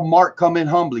respect how Mark come in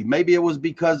humbly. Maybe it was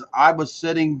because I was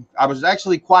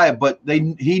actually quiet, but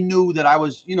he knew that I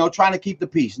was, you know, trying to keep the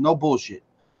peace, no bullshit.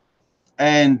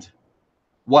 And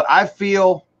what I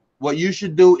feel, what you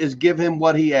should do is give him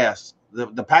what he asked.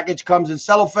 The package comes in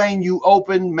cellophane. You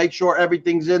open, make sure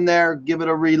everything's in there, give it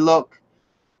a relook,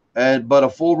 but a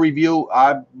full review,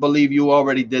 I believe you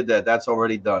already did that. That's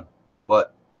already done.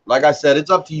 But like I said,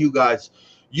 it's up to you guys.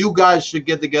 You guys should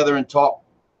get together and talk.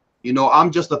 You know,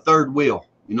 I'm just a third wheel.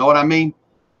 You know what I mean?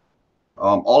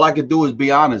 All I could do is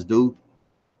be honest, dude.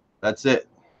 That's it.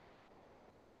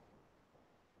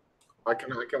 I can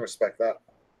respect that.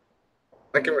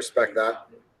 I can respect that.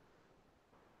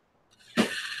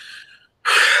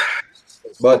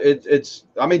 But it's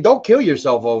I mean, don't kill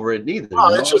yourself over it neither. No,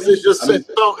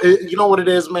 you know what it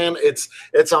is, man. It's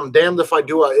I'm damned if I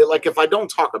do. Like if I don't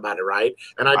talk about it, right,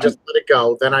 and I just let it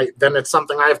go, then it's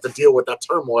something I have to deal with, that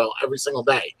turmoil every single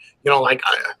day. You know, like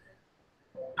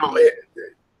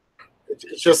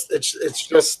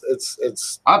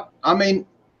I mean,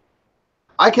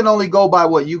 I can only go by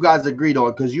what you guys agreed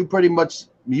on, because you pretty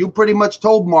much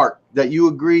told Mark that you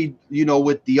agreed, you know,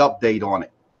 with the update on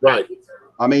it. Right.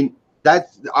 I mean,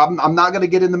 I'm not going to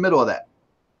get in the middle of that.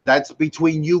 That's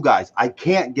between you guys. I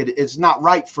can't get it. It's not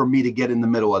right for me to get in the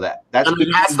middle of that. That's and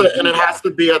it has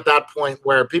to be at that point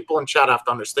where people in chat have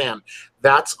to understand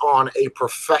that's on a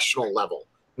professional level,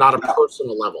 not a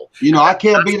personal level. You know, I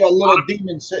can't be that little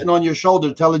demon sitting on your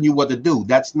shoulder telling you what to do.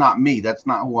 That's not me. That's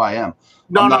not who I am.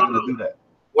 I'm not going to do that.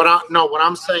 What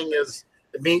I'm saying is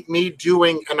me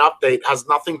doing an update has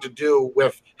nothing to do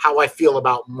with how I feel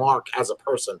about Mark as a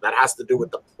person. That has to do with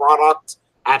the product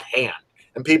at hand.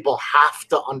 And people have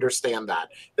to understand that.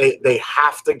 They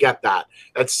have to get that.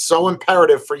 It's so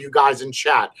imperative for you guys in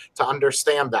chat to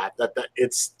understand that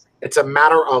it's a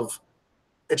matter of,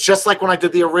 it's just like when I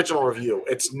did the original review.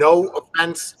 It's no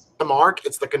offense to Mark.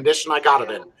 It's the condition I got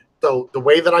it in. So the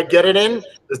way that I get it in,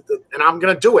 and I'm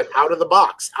going to do it out of the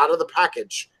box, out of the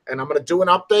package. And I'm going to do an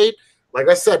update. Like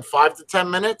I said, 5 to 10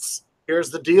 minutes.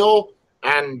 Here's the deal.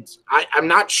 And I'm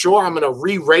not sure I'm going to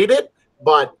re-rate it,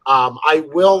 but I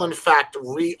will, in fact,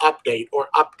 re-update or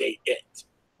update it.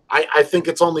 I think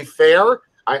it's only fair.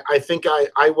 I think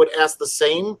I would ask the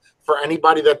same for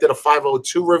anybody that did a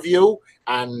 502 review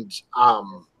and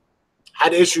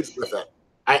had issues with it.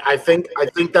 I think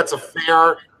that's a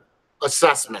fair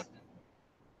assessment.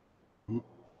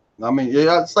 I mean,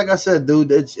 yeah, it's like I said,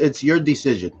 dude. It's your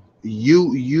decision.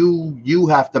 You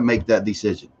have to make that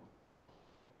decision.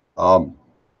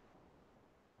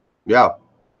 Yeah.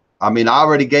 I mean, I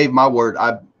already gave my word.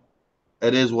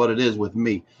 It is what it is with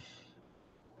me.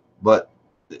 But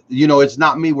you know, it's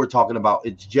not me we're talking about.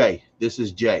 It's Jay. This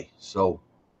is Jay. So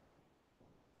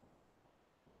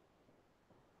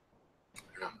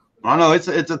I know it's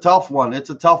a tough one.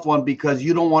 It's a tough one because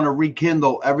you don't want to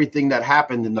rekindle everything that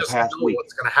happened in the past week.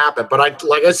 What's going to happen? But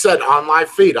like I said, on my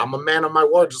feet, I'm a man of my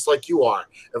word, just like you are.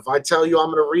 If I tell you I'm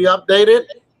going to re-update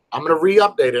it, I'm going to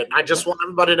re-update it. And I just want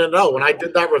everybody to know when I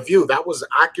did that review, that was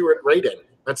accurate rating.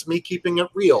 That's me keeping it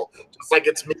real. Just like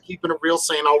it's me keeping it real,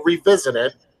 saying I'll revisit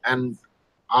it and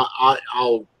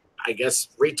I'll I guess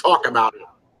re-talk about it.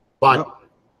 But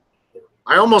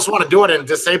I almost want to do it and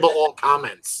disable all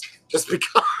comments just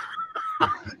because.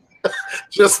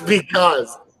 Just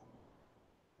because.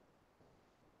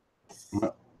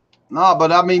 No,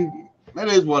 but I mean, it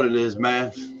is what it is,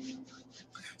 man.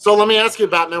 So let me ask you,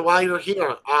 Batman, while you're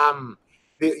here.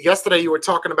 Yesterday you were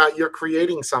talking about you're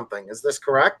creating something. Is this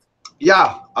correct?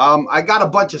 Yeah. I got a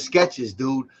bunch of sketches,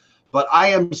 dude, but I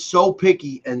am so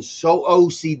picky and so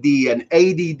OCD and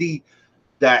ADD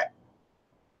that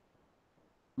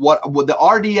what with the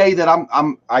RDA that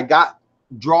I got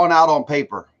drawn out on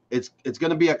paper. It's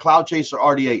going to be a Cloud Chaser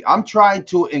RDA. I'm trying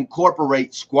to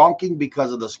incorporate squonking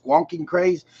because of the squonking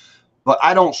craze, but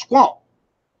I don't squonk.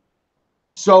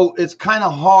 So it's kind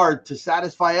of hard to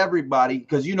satisfy everybody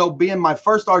because, you know, being my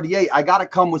first RDA, I got to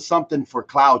come with something for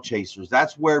Cloud Chasers.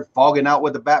 That's where Fogging Out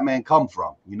with the Batman come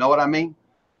from. You know what I mean?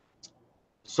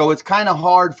 So it's kind of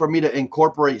hard for me to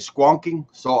incorporate squonking.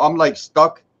 So I'm like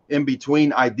stuck in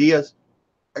between ideas.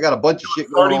 I got a bunch of shit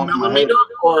going on in my head.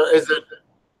 Or is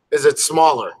it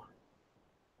smaller?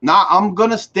 Nah, I'm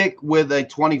going to stick with a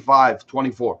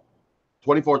 24.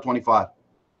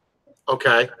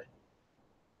 Okay.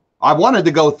 I wanted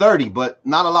to go 30, but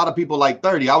not a lot of people like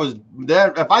 30. I was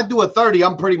there. If I do a 30,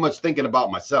 I'm pretty much thinking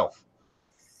about myself.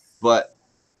 But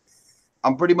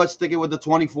I'm pretty much sticking with the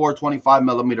 24, 25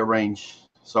 millimeter range,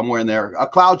 somewhere in there. A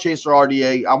Cloud Chaser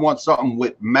RDA. I want something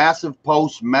with massive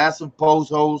pose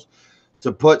holes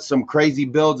to put some crazy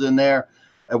builds in there,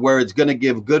 and where it's going to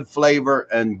give good flavor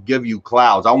and give you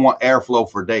clouds. I want airflow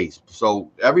for days.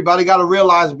 So everybody got to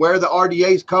realize where the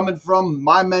RDA is coming from.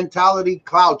 My mentality,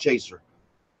 Cloud Chaser.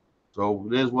 So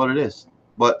it is what it is.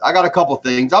 But I got a couple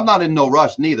things. I'm not in no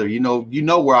rush neither. You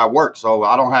know where I work, so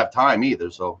I don't have time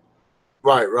either. So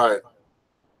Right.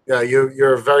 Yeah,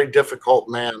 you're a very difficult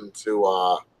man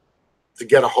to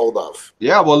get a hold of.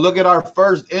 Yeah, well, look at our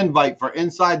first invite for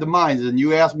Inside the Mines, and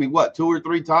you asked me what 2 or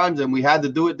 3 times, and we had to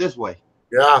do it this way.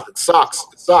 Yeah, it sucks.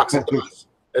 It sucks. It does.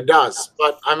 It does.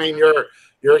 But I mean,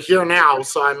 you're here now,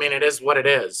 so I mean, it is what it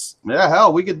is. Yeah,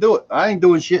 hell, we could do it. I ain't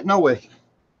doing shit no way.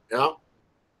 Yeah.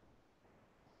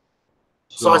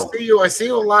 So I see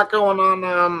you a lot going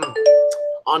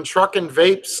on Truck and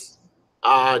Vapes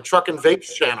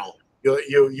channel.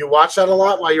 You watch that a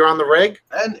lot while you're on the rig?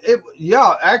 And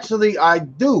yeah, actually I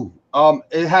do.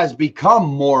 It has become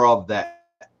more of that.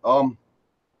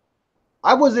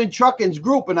 I was in Truckin's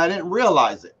group and I didn't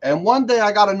realize it. And one day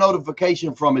I got a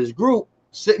notification from his group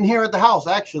sitting here at the house,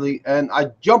 actually. And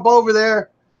I jump over there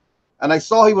and I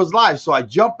saw he was live. So I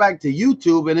jumped back to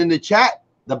YouTube, and in the chat,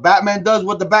 the Batman does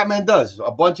what the Batman does. A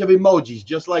bunch of emojis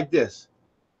just like this.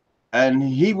 And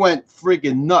he went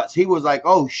freaking nuts. He was like,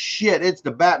 oh shit, it's the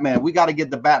Batman. We got to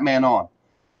get the Batman on.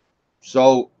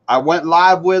 So I went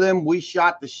live with him. We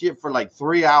shot the shit for like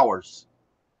 3 hours.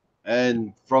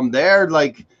 And from there,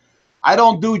 like, I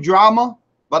don't do drama,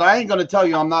 but I ain't going to tell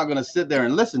you I'm not going to sit there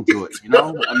and listen to it. You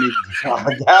know, I mean, I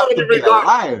have to be a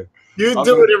liar. You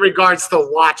do it in regards to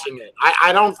watching it.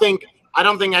 I don't think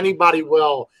anybody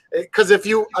will, because if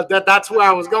you that's where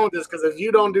I was going with this, because if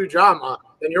you don't do drama,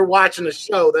 then you're watching a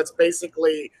show that's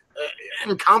basically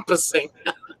encompassing.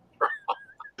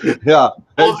 Yeah,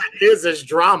 all it is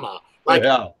drama. Like,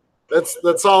 yeah.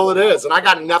 That's all it is, and I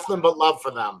got nothing but love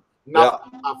for them. Nothing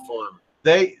but love for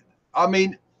them. I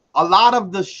mean, a lot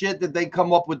of the shit that they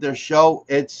come up with their show,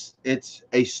 it's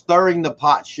a stirring the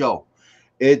pot show.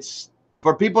 It's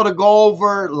for people to go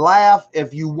over, laugh.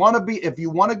 If you want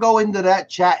to go into that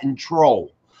chat and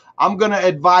troll, I'm gonna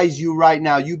advise you right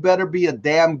now. You better be a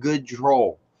damn good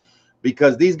troll,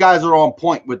 because these guys are on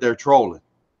point with their trolling.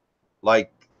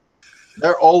 Like,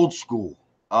 they're old school.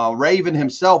 Raven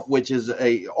himself, which is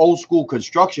a old school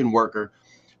construction worker,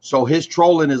 so his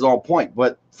trolling is on point.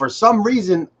 But for some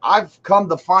reason, I've come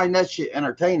to find that shit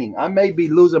entertaining. I may be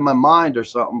losing my mind or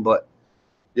something, but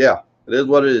yeah, it is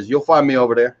what it is. You'll find me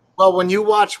over there. Well, when you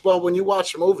watch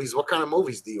movies, what kind of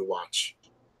movies do you watch?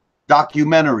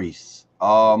 Documentaries.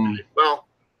 Well,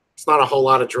 it's not a whole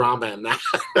lot of drama in that.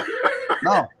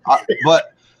 No,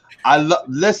 but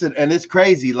listen, and it's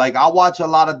crazy. Like, I watch a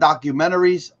lot of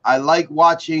documentaries. I like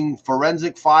watching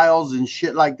Forensic Files and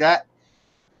shit like that.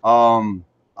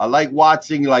 I like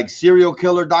watching like serial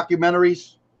killer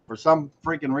documentaries for some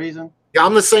freaking reason. Yeah,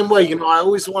 I'm the same way. You know, I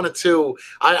always wanted to.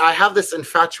 I have this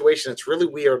infatuation. It's really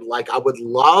weird. Like, I would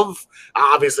love.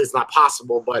 Obviously, it's not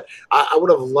possible, but I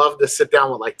would have loved to sit down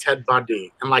with like Ted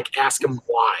Bundy and like ask him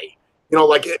why. You know,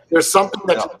 like, there's something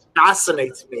that just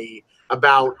fascinates me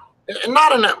about. And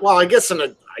not in a, well, I guess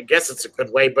it's a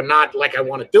good way, but not like I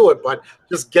want to do it, but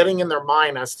just getting in their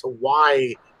mind as to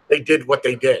why they did what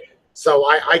they did. So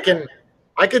I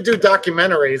could do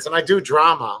documentaries, and I do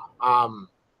drama.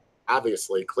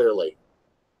 Obviously, clearly,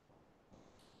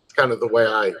 it's kind of the way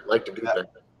I like to do things.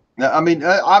 I mean,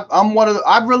 I'm one of the,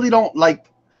 I really don't like,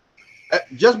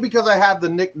 just because I have the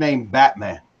nickname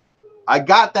Batman. I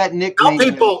got that nickname.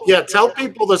 Tell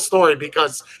people the story,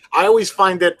 because I always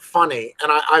find it funny,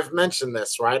 and I've mentioned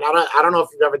this, right? I don't know if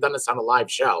you've ever done this on a live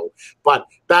show, but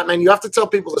Batman, you have to tell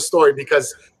people the story,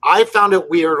 because I found it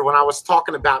weird when I was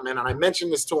talking to Batman, and I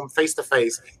mentioned this to him face to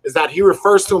face, is that he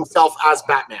refers to himself as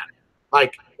Batman.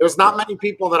 Like, there's not many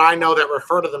people that I know that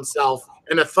refer to themselves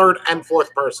in a third and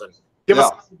fourth person. Give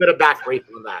us a bit of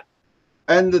backbriefing on that.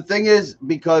 And the thing is,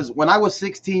 because when I was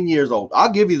 16 years old,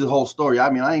 I'll give you the whole story. I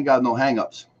mean, I ain't got no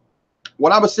hangups.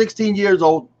 When I was 16 years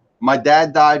old, my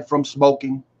dad died from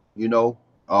smoking, you know.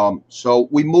 So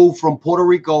we moved from Puerto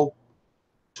Rico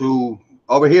to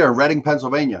over here in Reading,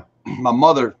 Pennsylvania. My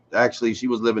mother, actually, she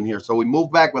was living here. So we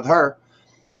moved back with her.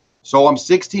 So I'm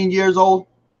 16 years old.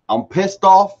 I'm pissed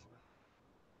off.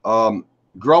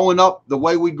 Growing up the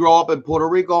way we grow up in Puerto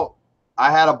Rico,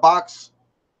 I had a box.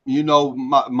 You know,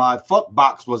 my fuck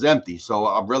box was empty, so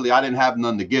I didn't have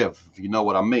none to give, if you know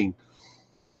what I mean.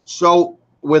 So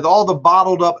with all the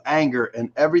bottled up anger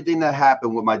and everything that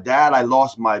happened with my dad, I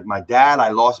lost my dad, I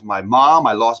lost my mom,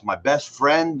 I lost my best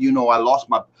friend. You know, I lost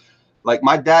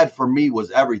my dad for me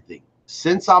was everything.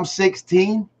 Since I'm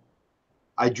 16,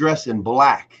 I dress in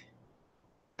black,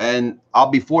 and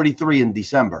I'll be 43 in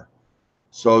December.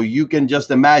 So you can just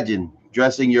imagine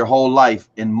dressing your whole life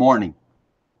in mourning.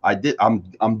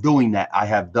 I'm doing that. I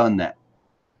have done that.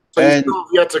 So you still have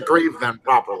yet to grieve them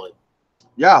properly.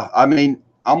 Yeah, I mean,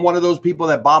 I'm one of those people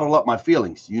that bottle up my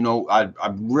feelings. You know,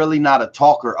 I'm really not a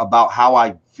talker about how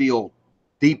I feel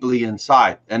deeply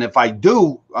inside. And if I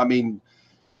do, I mean,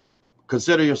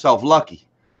 consider yourself lucky.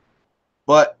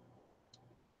 But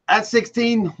at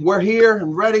 16, we're here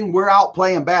in Reading. We're out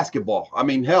playing basketball. I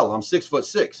mean, hell, I'm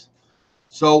 6'6".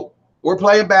 So we're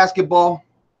playing basketball.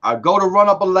 I go to run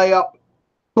up a layup.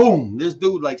 Boom, this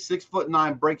dude like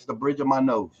 6'9" breaks the bridge of my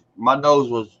nose. My nose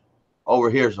was over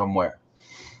here somewhere.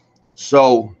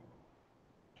 So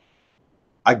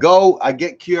I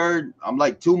get cured. I'm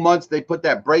like 2 months. They put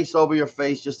that brace over your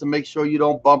face just to make sure you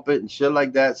don't bump it and shit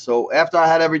like that. So after I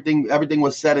had everything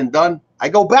was said and done, I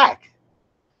go back.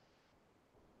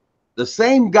 The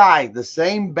same guy, the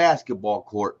same basketball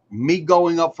court, me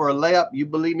going up for a layup. You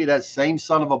believe me, that same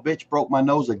son of a bitch broke my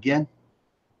nose again.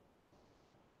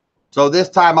 So this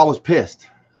time I was pissed.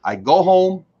 I go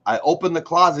home, I open the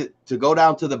closet to go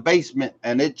down to the basement,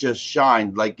 and it just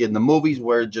shined like in the movies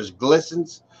where it just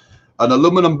glistens. An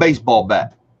aluminum baseball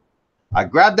bat. I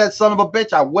grabbed that son of a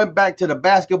bitch. I went back to the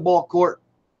basketball court.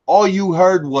 All you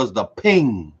heard was the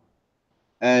ping.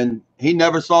 And he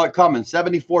never saw it coming.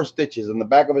 74 stitches in the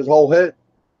back of his whole head.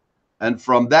 And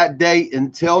from that day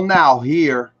until now,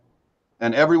 here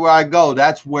and everywhere I go,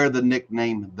 that's where the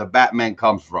nickname the Batman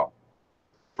comes from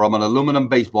an aluminum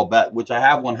baseball bat, which I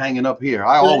have one hanging up here.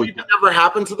 I always never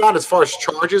happened to that as far as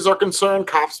charges are concerned,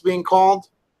 cops being called.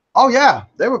 Oh yeah,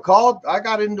 they were called. I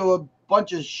got into a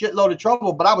bunch of shitload of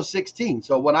trouble, but I was 16.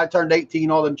 So when I turned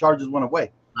 18, all them charges went away.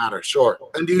 Matter, sure.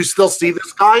 And do you still see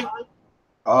this guy?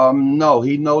 No,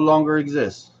 he no longer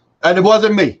exists. And it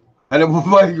wasn't me. And it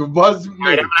wasn't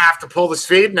me. I'm gonna have to pull this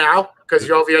feed now because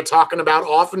you're over here talking about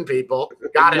offing people.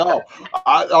 Got it. No,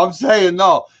 I'm saying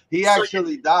no. He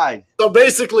actually died. So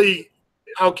basically,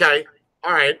 okay,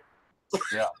 all right.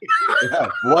 Yeah,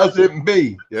 wasn't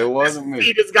me. It wasn't me.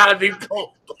 Feed has got to be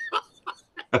pulled.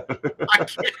 I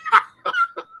can't.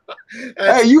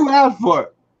 Hey, you asked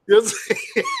for it.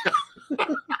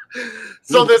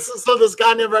 So this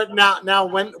guy never now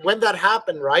when that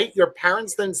happened, right? Your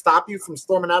parents didn't stop you from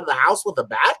storming out of the house with a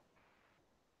bat?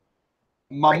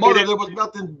 My mother,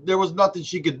 there was nothing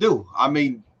she could do. I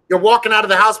mean, you're walking out of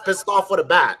the house pissed off with a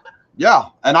bat. Yeah,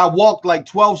 and I walked like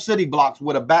 12 city blocks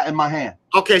with a bat in my hand.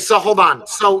 Okay, so hold on.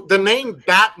 So the name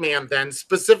Batman then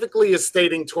specifically is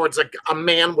stating towards a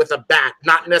man with a bat,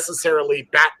 not necessarily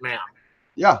Batman.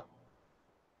 Yeah.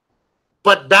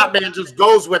 But Batman just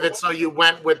goes with it, so you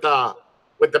went with the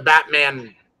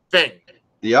Batman thing.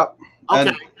 Yep.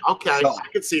 Okay, so, I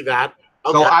can see that.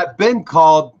 Okay. So I've been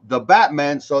called the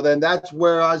Batman, so then that's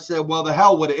where I said, well, the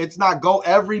hell with it. It's not go.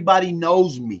 Everybody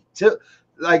knows me.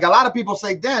 Like a lot of people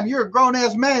say, damn, you're a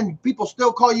grown-ass man. People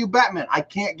still call you Batman. I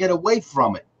can't get away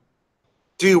from it.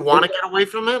 Do you want to get away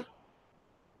from it?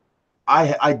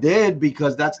 I did,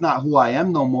 because that's not who I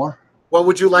am no more. What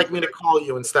would you like me to call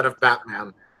you instead of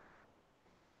Batman?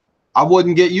 I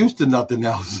wouldn't get used to nothing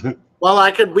else.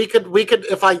 Well, we could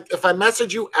if I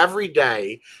message you every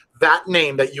day that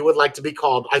name that you would like to be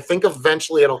called, I think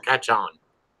eventually it'll catch on.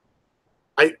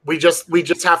 We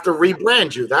just have to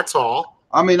rebrand you, that's all.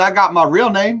 I mean, I got my real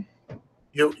name.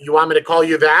 You want me to call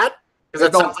you that? Because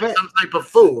it sounds like some type of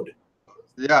food.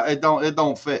 Yeah, it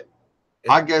don't fit.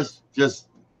 I guess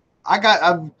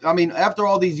I mean, after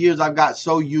all these years, I've got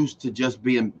so used to just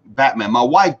being Batman. My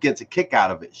wife gets a kick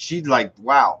out of it. She's like,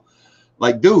 wow.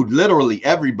 Like, dude, literally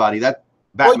everybody, that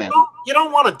Batman. Well, you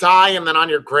don't want to die and then on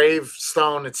your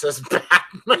gravestone it says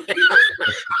Batman.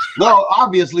 No,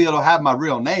 obviously it'll have my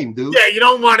real name, dude. Yeah, you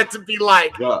don't want it to be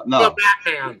like no. the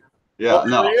Batman. Yeah, well,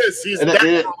 no. He is. He's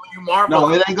dead. You marvel.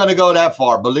 No, it ain't gonna go that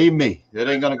far. Believe me, it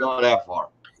ain't gonna go that far.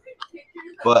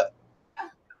 But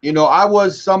you know, I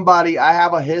was somebody. I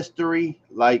have a history.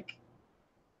 Like,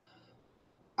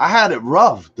 I had it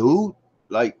rough, dude.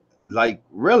 Like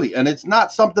really. And it's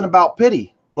not something about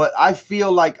pity, but I feel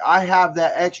like I have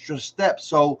that extra step.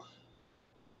 So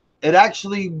it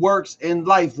actually works in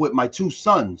life with my two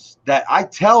sons that I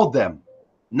tell them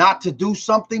not to do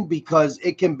something because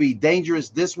it can be dangerous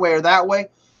this way or that way.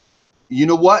 You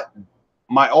know what?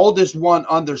 My oldest one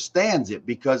understands it,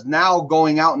 because now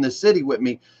going out in the city with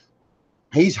me,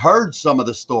 he's heard some of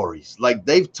the stories. Like,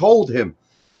 they've told him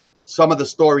some of the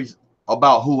stories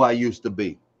about who I used to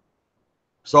be.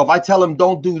 So if I tell him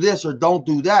don't do this or don't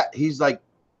do that, he's like,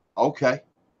 okay.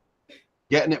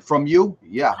 Getting it from you?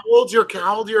 Yeah. How old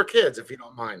are your kids, if you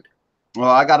don't mind? Well,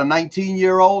 I got a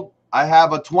 19-year-old. I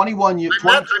have a 21-year.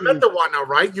 I met the one now,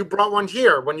 right? You brought one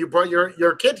here when you brought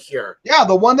your kid here. Yeah,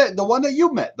 the one that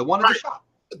you met, the one in the shop.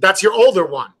 That's your older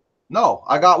one. No,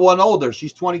 I got one older.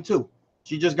 She's 22.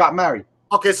 She just got married.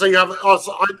 Okay, so you have. Oh,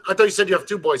 so I thought you said you have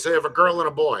two boys. So you have a girl and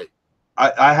a boy.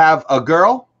 I have a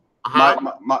girl.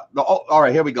 Uh-huh. All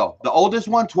right, here we go. The oldest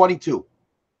one, 22.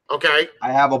 Okay.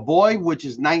 I have a boy, which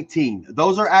is 19.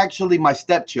 Those are actually my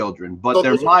stepchildren, but so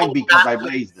they're mine because I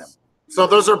raised them. So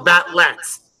those are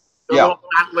batlets. Yeah.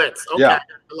 Batlets. Okay. Yeah.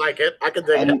 I like it. I can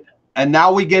dig it. And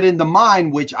now we get into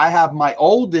mine, which I have my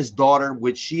oldest daughter,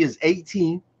 which she is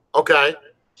 18. Okay.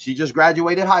 She just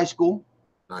graduated high school.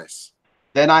 Nice.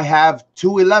 Then I have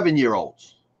two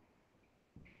 11-year-olds,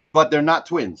 but they're not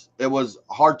twins. It was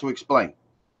hard to explain.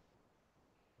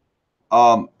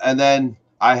 And then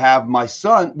I have my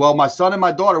son, my son and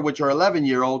my daughter, which are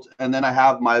 11-year-olds. And then I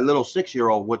have my little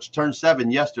 6-year-old, which turned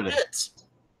 7 yesterday.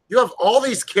 You have all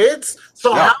these kids?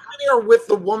 So yeah. How many are with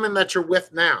the woman that you're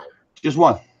with now? Just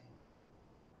one.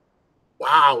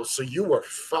 Wow. So you were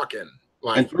fucking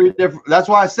like. And 3 different. That's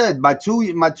why I said my two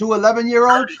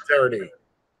 11-year-olds. 30.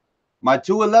 My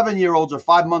two 11-year-olds are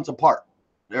 5 months apart.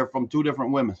 They're from 2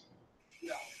 different women.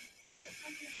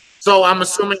 So I'm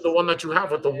assuming the one that you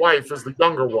have with the wife is the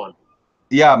younger one.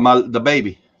 Yeah, the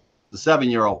baby, the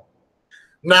 7-year-old.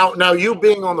 Now you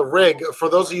being on the rig, for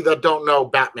those of you that don't know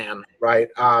Batman, right?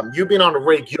 You being on the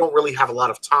rig, you don't really have a lot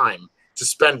of time to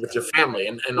spend with your family,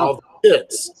 and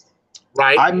kids,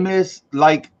 right? I miss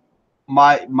like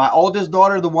my oldest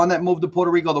daughter, the one that moved to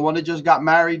Puerto Rico, the one that just got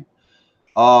married.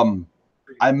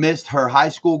 I missed her high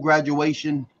school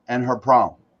graduation and her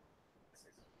prom.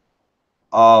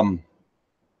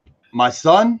 My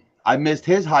son, I missed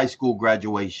his high school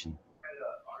graduation.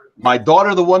 My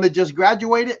daughter, the one that just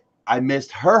graduated, I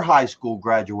missed her high school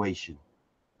graduation.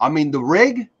 I mean, the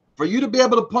rig, for you to be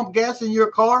able to pump gas in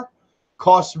your car,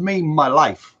 cost me my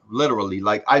life, literally.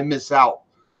 Like, I miss out.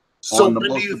 So when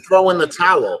do you throw in the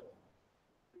towel?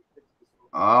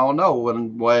 I don't know.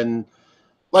 When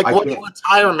like, what's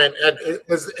retirement?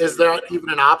 Is there even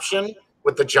an option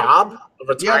with the job of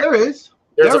retirement? Yeah, there is.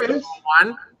 There is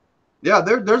one. Yeah,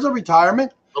 there's a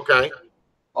retirement. Okay.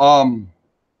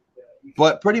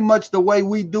 But pretty much the way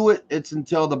we do it, it's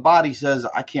until the body says,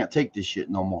 I can't take this shit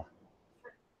no more.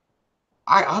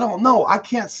 I don't know. I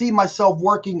can't see myself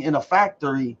working in a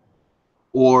factory,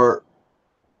 or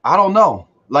I don't know.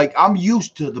 Like, I'm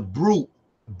used to the brute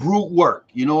work.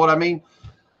 You know what I mean?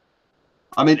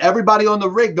 I mean, everybody on the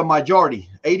rig, the majority,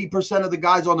 80% of the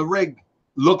guys on the rig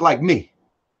look like me.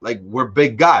 Like, we're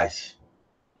big guys.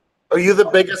 Are you the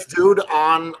biggest dude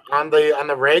on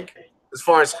the rig as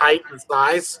far as height and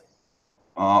size?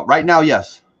 Right now,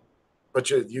 yes. But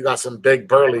you got some big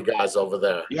burly guys over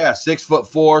there. Yeah, 6'4",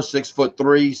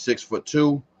 6'3",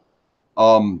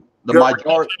 6'2". The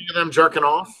majority. Any of them jerking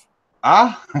off?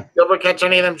 Ah, You ever catch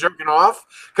any of them jerking off?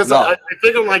 Because no. I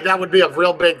figure like that would be a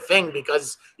real big thing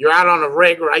because you're out on a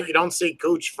rig, right? You don't see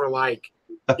Cooch for like,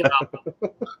 you know,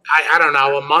 I don't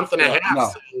know, a month and a half. No.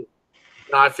 So, you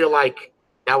know, I feel like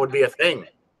that would be a thing.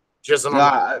 Just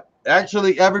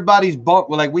actually, everybody's bunk.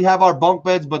 Like, we have our bunk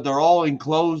beds, but they're all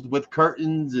enclosed with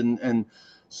curtains, and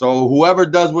so whoever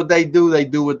does what they do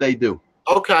what they do.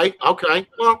 Okay.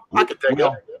 Well, I could take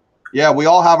it. Yeah, we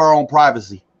all have our own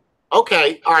privacy.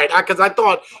 Okay, all right. Because I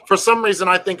thought for some reason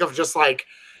I think of just like,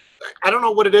 I don't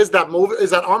know what it is. That movie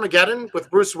is that Armageddon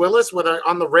with Bruce Willis, where they're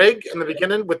on the rig in the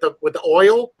beginning with the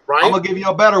oil, right? I'm gonna give you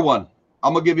a better one.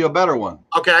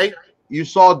 Okay. You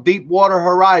saw Deepwater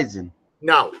Horizon.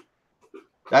 No.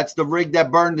 That's the rig that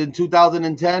burned in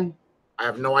 2010. I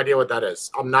have no idea what that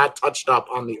is. I'm not touched up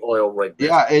on the oil rig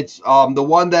business. Yeah, it's the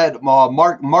one that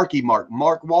Mark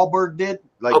Wahlberg did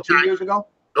like 2 years ago.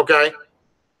 Okay.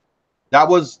 That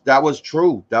was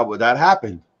true. That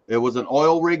happened. It was an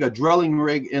oil rig, a drilling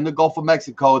rig in the Gulf of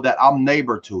Mexico that I'm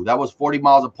neighbor to. That was 40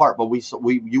 miles apart, but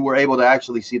you were able to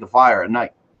actually see the fire at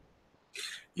night.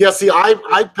 Yeah, see,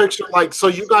 I picture like, so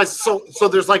you guys, so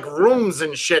there's like rooms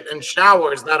and shit and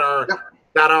showers that are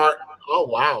oh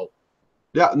wow.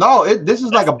 Yeah, no, this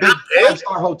is like a big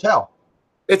 5-star hotel.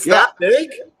 It's that big?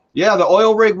 Yeah, the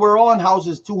oil rig we're on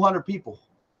houses 200 people.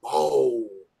 Whoa.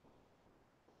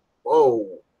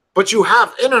 But you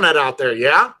have internet out there,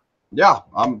 yeah? Yeah,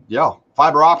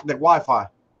 fiber optic Wi-Fi.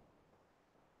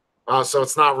 So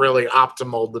it's not really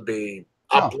optimal to be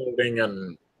uploading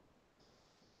and.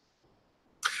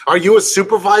 Are you a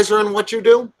supervisor in what you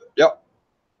do? Yep.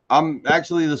 I'm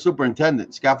actually the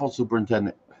superintendent, scaffold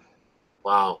superintendent.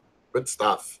 Wow. Good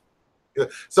stuff.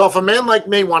 So if a man like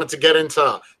me wanted to get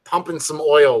into pumping some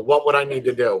oil, what would I need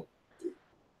to do?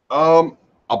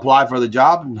 Apply for the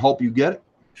job and hope you get it.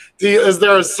 Is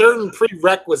there a certain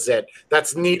prerequisite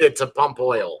that's needed to pump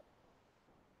oil?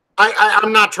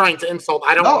 I'm not trying to insult.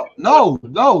 I don't. No.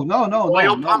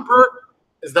 Oil pumper?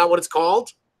 Is that what it's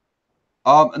called?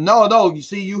 No. You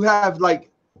see, you have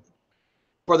like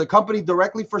for the company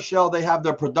directly for Shell, they have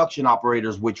their production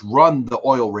operators which run the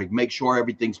oil rig, make sure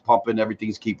everything's pumping,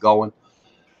 everything's keep going.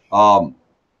 But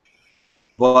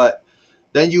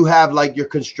then you have like your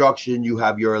construction, you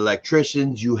have your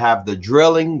electricians, you have the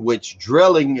drilling, which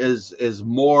drilling is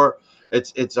more.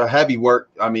 It's a heavy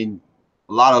work. I mean,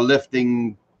 a lot of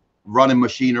lifting, running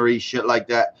machinery, shit like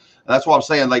that. And that's what I'm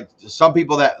saying. Like some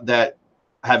people that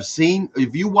have seen,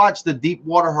 if you watch the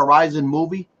Deepwater Horizon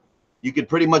movie, you could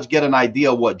pretty much get an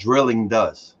idea what drilling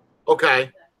does. Okay.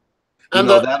 And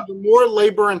the more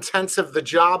labor intensive the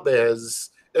job is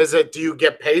it, do you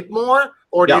get paid more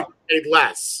or do you get paid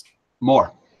less?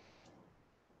 More.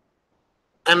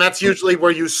 And that's usually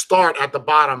where you start at the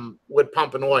bottom with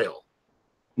pumping oil.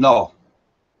 No.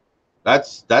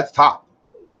 That's top.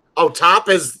 Oh, top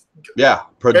is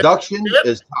production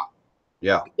is top.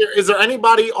 Yeah. Is there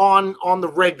anybody on the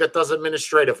rig that does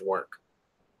administrative work?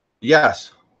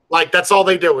 Yes. Like that's all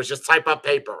they do is just type up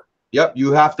paper. Yep.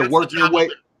 You have to work your way.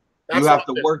 You have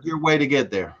to work your way to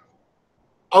get there.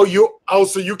 So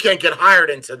you can't get hired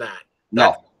into that.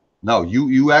 No,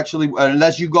 you actually,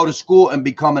 unless you go to school and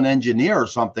become an engineer or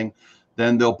something,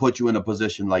 then they'll put you in a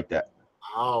position like that.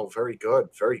 Oh, very good.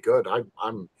 Very good.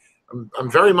 I'm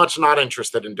I'm very much not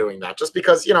interested in doing that, just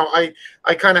because, you know,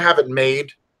 I kind of have it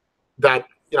made that,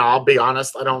 you know, I'll be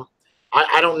honest, I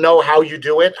don't know how you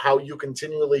do it, how you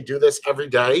continually do this every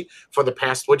day for the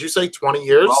past, what'd you say, 20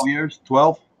 years? 12 years,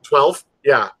 12. 12?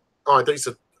 Yeah. Oh, I think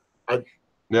you said,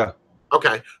 Yeah.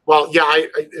 okay. Well, yeah,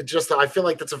 I feel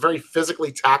like that's a very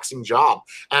physically taxing job.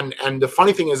 And the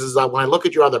funny thing is that when I look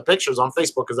at your other pictures on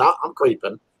Facebook, because I'm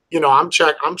creeping, you know, I'm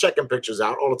checking pictures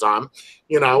out all the time,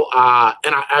 you know,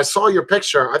 and I saw your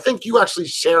picture. I think you actually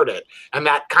shared it, and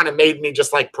that kind of made me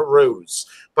just like peruse.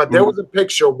 But there was a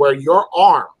picture where your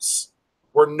arms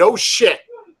were no shit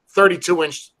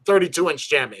 32-inch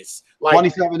jammies. Like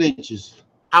 27 inches.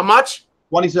 how much?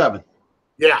 27.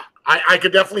 Yeah, I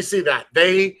could definitely see that.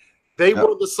 They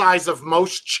were the size of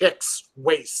most chicks'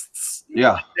 waists.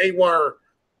 Yeah. They were.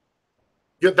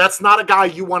 That's not a guy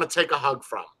you want to take a hug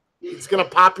from. He's gonna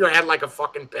pop your head like a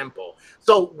fucking pimple.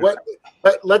 So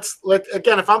let's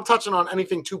again, if I'm touching on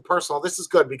anything too personal, this is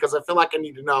good because I feel like I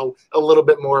need to know a little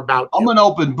bit more about you. I'm an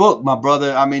open book, my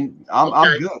brother. I mean,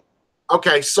 I'm good.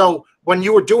 Okay, so when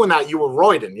you were doing that, you were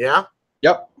roiding, yeah?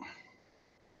 Yep.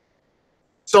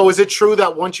 So is it true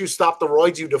that once you stop the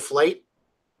roids, you deflate?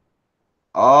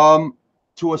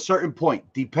 To a certain point.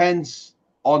 Depends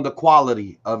on the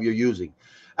quality of your using.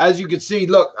 As you can see,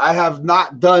 look, I have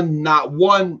not done not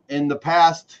one in the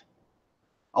past,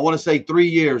 I want to say 3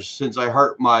 years since I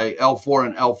hurt my L4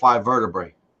 and L5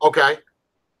 vertebrae. Okay.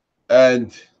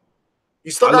 And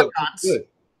you still got guns. Good.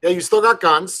 Yeah, you still got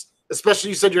guns. Especially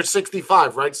you said you're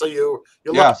 65, right? So you're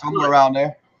yeah, somewhere around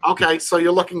there. Okay, so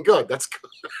you're looking good. That's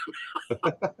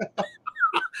good.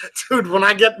 Dude, when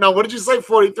I get what did you say?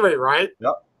 43, right?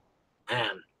 Yep.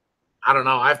 Man, I don't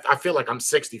know. I feel like I'm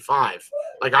 65.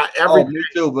 Like me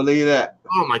too, believe that.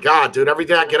 Oh my God, dude. Every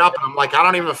day I get up and I'm like, I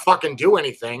don't even fucking do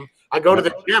anything. I go to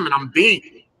the gym and I'm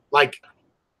beat. Like,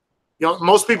 you know,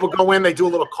 most people go in, they do a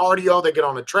little cardio, they get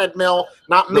on a treadmill.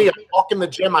 Not me. I walk in the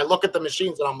gym, I look at the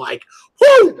machines and I'm like,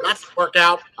 whoo, that's a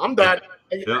workout. I'm done.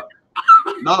 Yeah.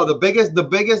 No, the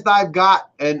biggest I've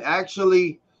got, and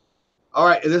actually, all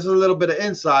right, this is a little bit of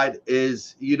inside,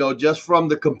 is, you know, just from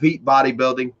the compete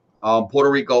bodybuilding, Puerto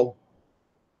Rico.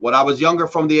 When I was younger,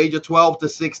 from the age of 12 to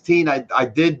 16, I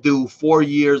did do 4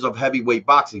 years of heavyweight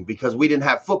boxing because we didn't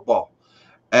have football.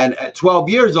 And at 12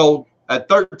 years old, at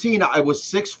 13, I was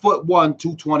 6'1",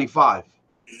 225.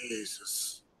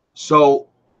 Jesus. So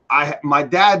my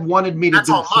dad wanted me to do. That's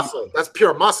all muscle. That's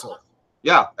pure muscle.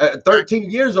 Yeah, at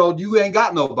 13 years old, you ain't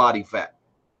got no body fat.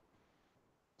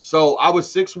 So I was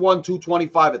 6'1",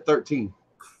 225 at 13.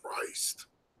 Christ.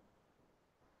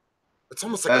 It's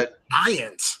almost like a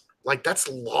giant. Like, that's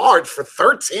large for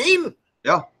 13?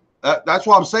 Yeah, that's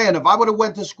what I'm saying. If I would have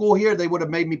went to school here, they would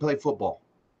have made me play football.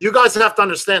 You guys have to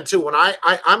understand, too, when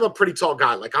I'm a pretty tall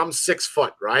guy. Like, I'm 6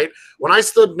 foot, right? When I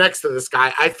stood next to this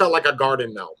guy, I felt like a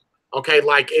garden gnome. Okay,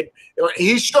 like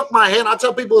he shook my hand. I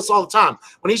tell people this all the time.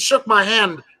 When he shook my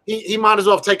hand, he might as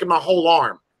well have taken my whole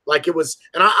arm. Like it was,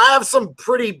 and I have some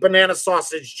pretty banana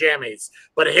sausage jammies,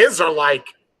 but his are like,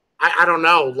 I don't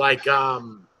know, like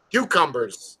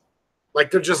cucumbers. Like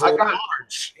they're just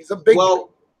large. He's a big,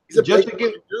 he's a big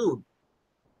dude.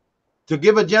 To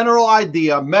give a general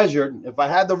idea, measured, if I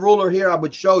had the ruler here, I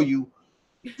would show you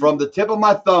from the tip of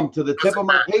my thumb to the tip of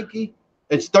my pinky,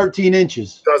 it's 13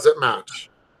 inches. Does it match?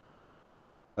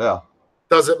 Yeah.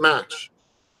 Does it match?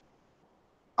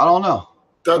 I don't know.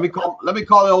 Let me call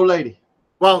the old lady.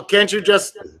 Well, can't you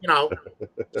just, you know?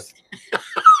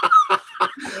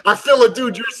 I feel a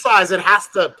dude your size. You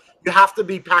have to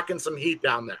be packing some heat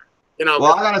down there. You know.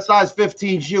 Well, I got a size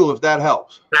 15 shoe, if that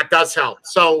helps. That does help.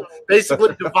 So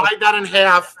basically, divide that in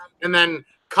half and then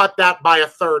cut that by a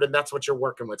third, and that's what you're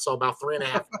working with. So about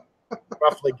 3.5,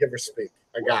 roughly, give or speak.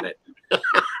 I got it.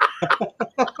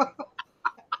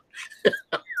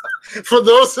 For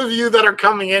those of you that are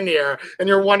coming in here and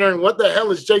you're wondering what the hell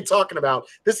is Jay talking about,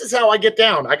 this is how I get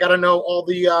down. I got to know all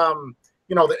the,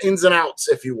 you know, the ins and outs,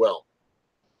 if you will.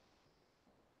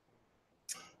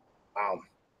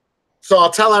 So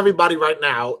I'll tell everybody right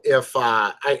now, if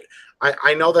I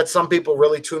know that some people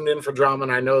really tuned in for drama,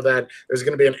 and I know that there's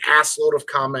going to be an ass load of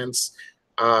comments.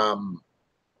 I'm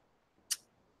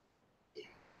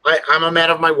a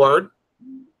man of my word,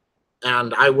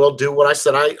 and I will do what I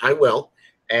said I will.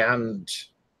 And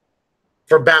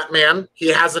for Batman, he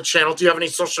has a channel. Do you have any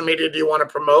social media do you want to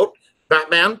promote?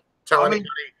 Batman? Tell anybody.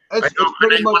 I know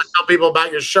you want to tell people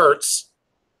about your shirts.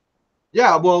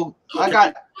 Yeah, well,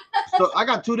 I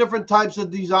got 2 different types of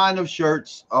design of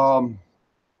shirts.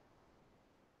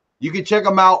 You can check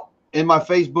them out in my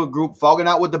Facebook group, Fogging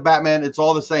Out with the Batman. It's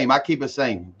all the same. I keep it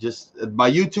same. Just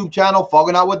my YouTube channel,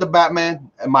 Fogging Out with the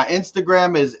Batman, and my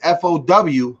Instagram is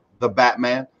FOW the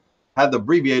Batman. Had to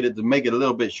abbreviate it to make it a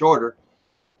little bit shorter.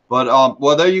 But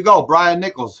well, there you go, Brian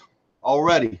Nichols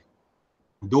already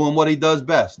doing what he does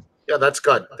best. Yeah, that's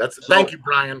good. Thank you,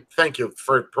 Brian. Thank you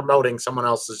for promoting someone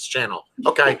else's channel.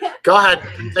 Okay, go ahead,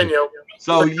 continue.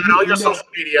 So all your social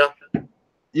media.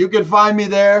 You can find me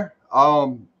there.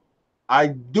 I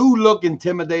do look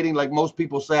intimidating, like most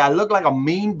people say. I look like I'm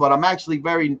mean, but I'm actually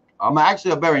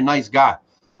a very nice guy.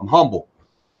 I'm humble.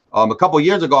 A couple of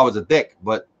years ago, I was a dick,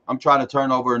 but I'm trying to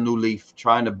turn over a new leaf,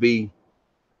 trying to be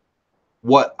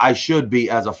what I should be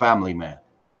as a family man.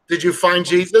 Did you find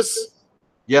Jesus?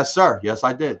 Yes, sir. Yes,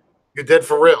 I did. You did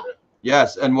for real?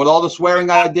 Yes, and with all the swearing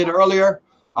I did earlier,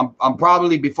 I'm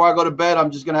probably, before I go to bed, I'm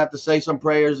just gonna have to say some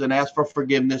prayers and ask for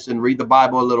forgiveness and read the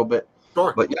Bible a little bit.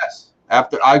 Sure. But yes,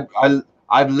 after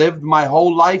I've lived my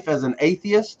whole life as an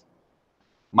atheist.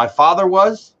 My father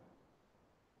was,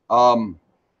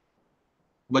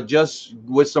 but just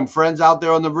with some friends out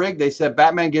there on the rig, they said,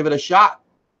 Batman, give it a shot.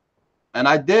 And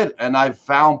I did, and I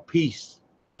found peace.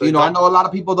 You know, I know a lot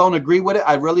of people don't agree with it.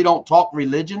 I really don't talk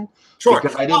religion. Sure.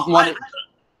 Because I didn't want it.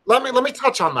 Let me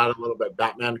touch on that a little bit,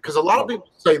 Batman, because a lot of people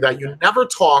say that you never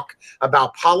talk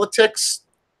about politics,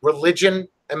 religion,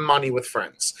 and money with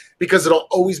friends because it'll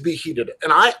always be heated.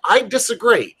 And I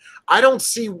disagree. I don't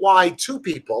see why two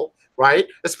people, right?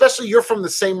 Especially you're from the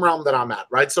same realm that I'm at,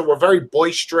 right? So we're very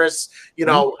boisterous, you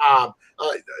know,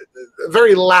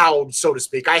 very loud, so to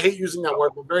speak. I hate using that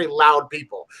word, but very loud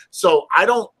people. So I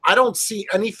don't see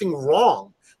anything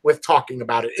wrong with talking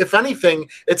about it. If anything,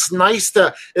 it's nice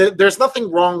to, there's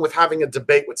nothing wrong with having a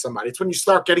debate with somebody. It's when you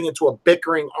start getting into a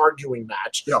bickering, arguing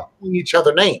match, calling each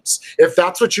other names. If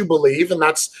that's what you believe and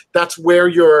that's where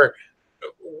you're,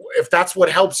 if that's what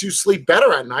helps you sleep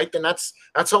better at night, then that's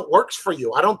what works for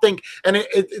you. I don't think, and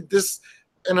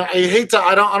and I hate to,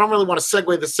 I don't really want to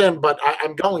segue this in, but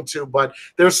I'm going to, but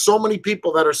there's so many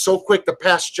people that are so quick to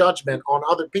pass judgment on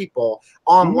other people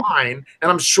online. And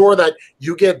I'm sure that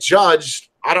you get judged.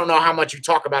 I don't know how much you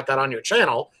talk about that on your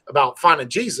channel about finding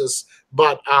Jesus,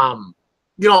 but,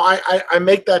 you know, I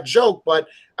make that joke, but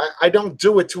I don't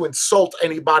do it to insult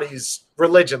anybody's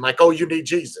religion. Like, oh, you need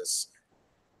Jesus.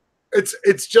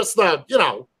 It's just that, you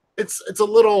know, it's a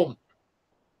little,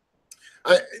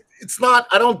 it's not,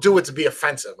 I don't do it to be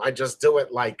offensive. I just do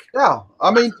it like. Yeah. I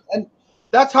mean, and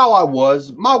that's how I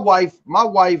was. My wife,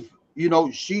 you know,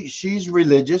 she's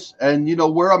religious, and, you know,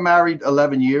 we're married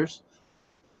 11 years,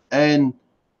 and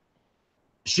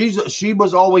she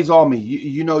was always on me.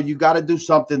 You know, you got to do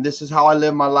something. This is how I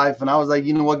live my life. And I was like,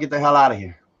 you know what, get the hell out of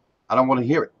here. I don't want to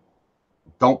hear it.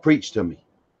 Don't preach to me.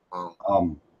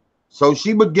 So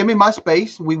she would give me my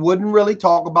space. We wouldn't really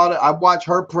talk about it. I'd watch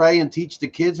her pray and teach the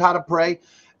kids how to pray.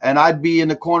 And I'd be in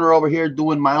the corner over here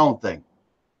doing my own thing.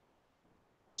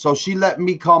 So she let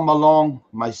me come along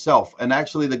myself. And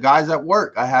actually the guys at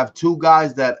work, I have two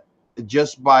guys that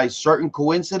just by certain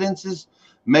coincidences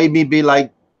made me be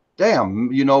like,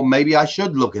 damn, you know, maybe I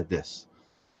should look at this.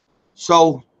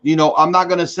 So, you know, I'm not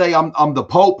going to say I'm the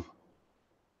Pope.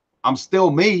 I'm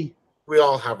still me. We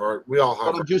all have But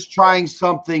I'm just trying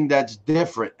something that's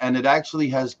different, and it actually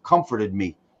has comforted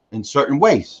me in certain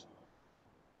ways.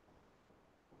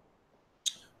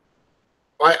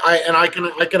 I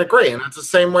can agree, and it's the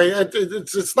same way.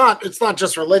 It's not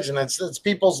just religion. It's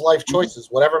people's life choices.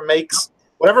 Whatever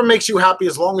makes you happy,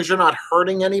 as long as you're not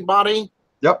hurting anybody.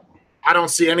 Yep. I don't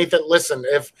see anything. Listen,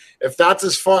 if that's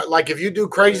as far, like if you do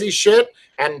crazy shit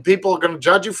and people are going to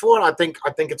judge you for it, I think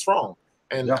it's wrong.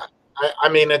 And yeah. I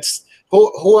mean, it's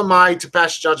who am I to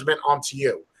pass judgment onto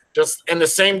you? Just, and the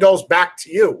same goes back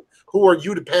to you. Who are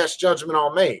you to pass judgment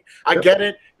on me? I get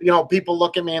it. You know, people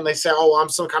look at me and they say, "Oh, I'm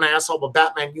some kind of asshole," but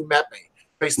Batman, you met me.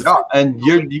 No, and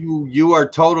you are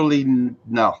totally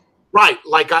no. Right,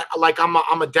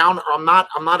 I'm a downer. I'm not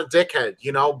a dickhead,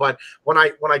 you know. But when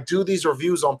I do these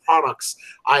reviews on products,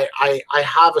 I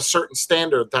have a certain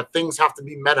standard that things have to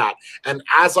be met at, and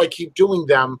as I keep doing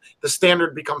them, the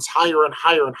standard becomes higher and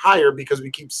higher and higher because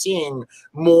we keep seeing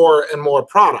more and more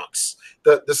products.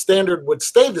 The standard would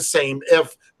stay the same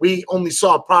if we only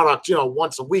saw a product, you know,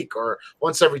 once a week or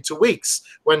once every 2 weeks.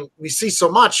 When we see so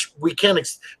much, we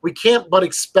can't but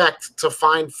expect to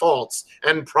find faults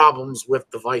and problems with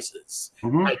devices.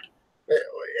 Like,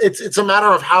 it's a matter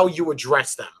of how you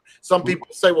address them. Some people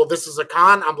say, "Well, this is a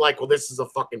con." I'm like, "Well, this is a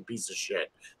fucking piece of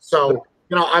shit." So,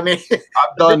 you know, I mean,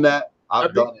 I've done that.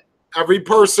 I've done it. Every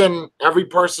person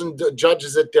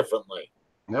judges it differently.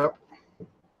 Yep.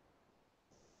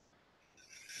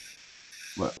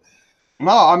 But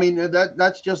no, I mean,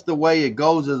 that's just the way it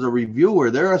goes as a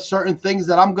reviewer. There are certain things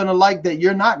that I'm gonna like that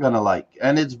you're not gonna like,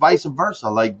 and it's vice versa.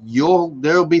 Like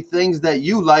there'll be things that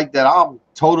you like that I'll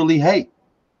totally hate.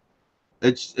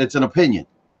 It's an opinion.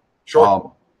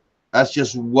 Sure. That's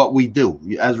just what we do.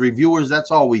 As reviewers,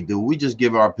 that's all we do. We just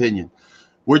give our opinion.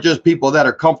 We're just people that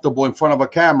are comfortable in front of a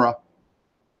camera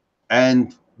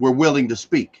and we're willing to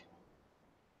speak.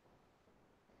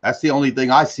 That's the only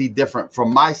thing I see different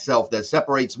from myself that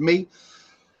separates me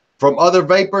from other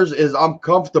vapors is I'm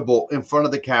comfortable in front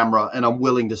of the camera and I'm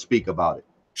willing to speak about it.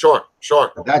 Sure.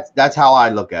 That's how I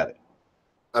look at it.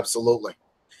 Absolutely.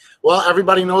 Well,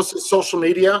 everybody knows his social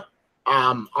media.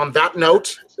 On that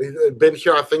note, we've been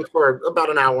here, I think, for about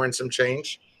an hour and some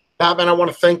change. Batman, I want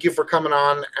to thank you for coming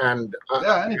on. And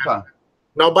yeah, anytime.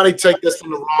 Nobody take this in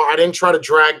the wrong. I didn't try to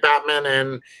drag Batman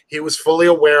in. He was fully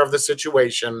aware of the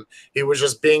situation. He was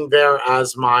just being there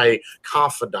as my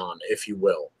confidant, if you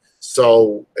will.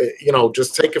 So, you know,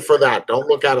 just take it for that. Don't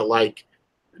look at it like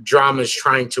drama is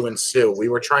trying to ensue. We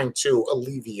were trying to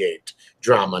alleviate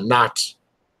drama, not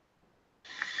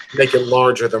make it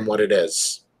larger than what it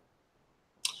is.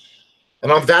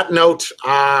 And on that note,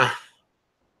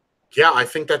 yeah, I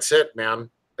think that's it, man.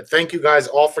 Thank you guys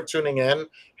all for tuning in,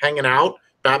 hanging out.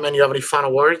 Batman, you have any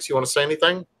final words? You want to say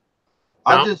anything?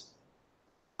 No?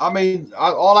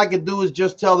 All I can do is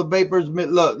just tell the vapors,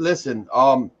 look, listen,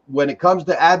 when it comes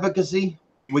to advocacy,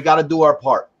 we got to do our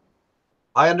part.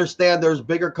 I understand there's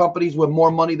bigger companies with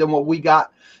more money than what we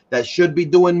got that should be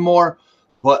doing more,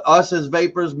 but us as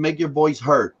vapors, make your voice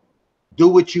heard. Do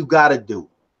what you got to do.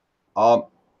 I'm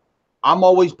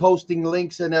always posting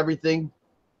links and everything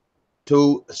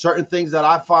to certain things that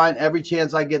I find. Every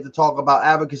chance I get to talk about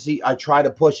advocacy, I try to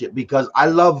push it because I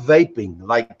love vaping.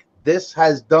 Like, this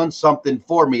has done something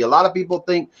for me. A lot of people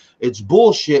think it's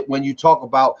bullshit when you talk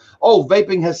about, oh,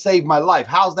 vaping has saved my life.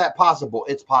 How's that possible?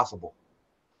 It's possible.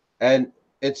 And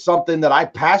it's something that I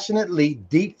passionately,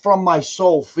 deep from my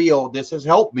soul, feel this has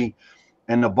helped me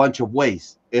in a bunch of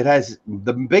ways. It has,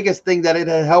 the biggest thing that it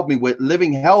has helped me with,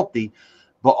 living healthy,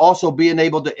 but also being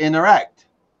able to interact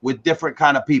with different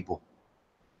kind of people.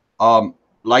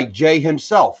 Like Jay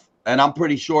himself, and I'm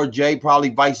pretty sure Jay probably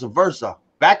vice versa.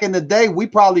 Back in the day, we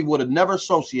probably would have never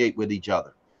associated with each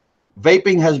other.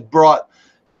 Vaping has brought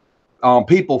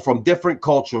people from different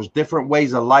cultures, different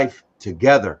ways of life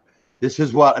together. This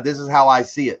is how I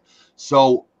see it.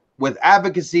 So with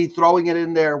advocacy, throwing it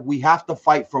in there, we have to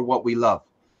fight for what we love.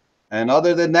 And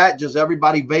other than that, just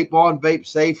everybody vape on, vape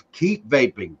safe, keep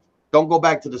vaping. Don't go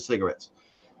back to the cigarettes.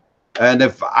 And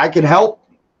if I can help,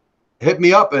 hit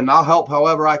me up and I'll help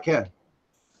however I can.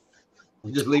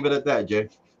 Just leave it at that, Jay.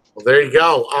 Well, there you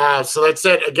go. So that's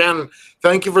it. Again,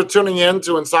 thank you for tuning in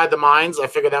to Inside the Minds. I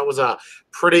figured that was a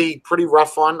pretty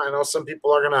rough one. I know some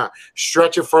people are going to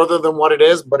stretch it further than what it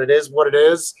is, but it is what it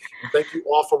is. And thank you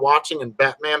all for watching. And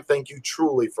Batman, thank you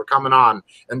truly for coming on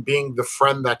and being the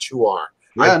friend that you are.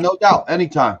 Yeah, no doubt.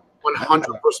 Anytime.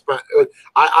 100%.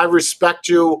 I respect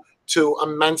you to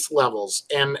immense levels.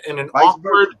 And in an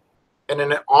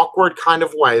awkward kind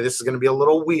of way, this is going to be a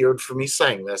little weird for me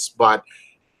saying this, but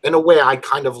in a way, I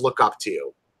kind of look up to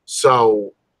you.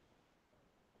 So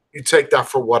you take that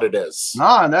for what it is.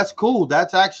 Nah, that's cool.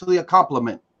 That's actually a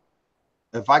compliment.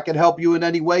 If I can help you in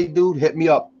any way, dude, hit me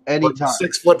up anytime.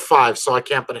 6'5", so I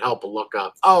can't but help but look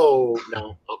up. Oh,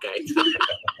 no. Okay.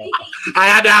 I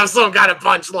had to have some kind of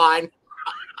punchline.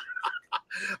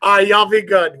 All right, y'all be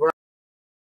good.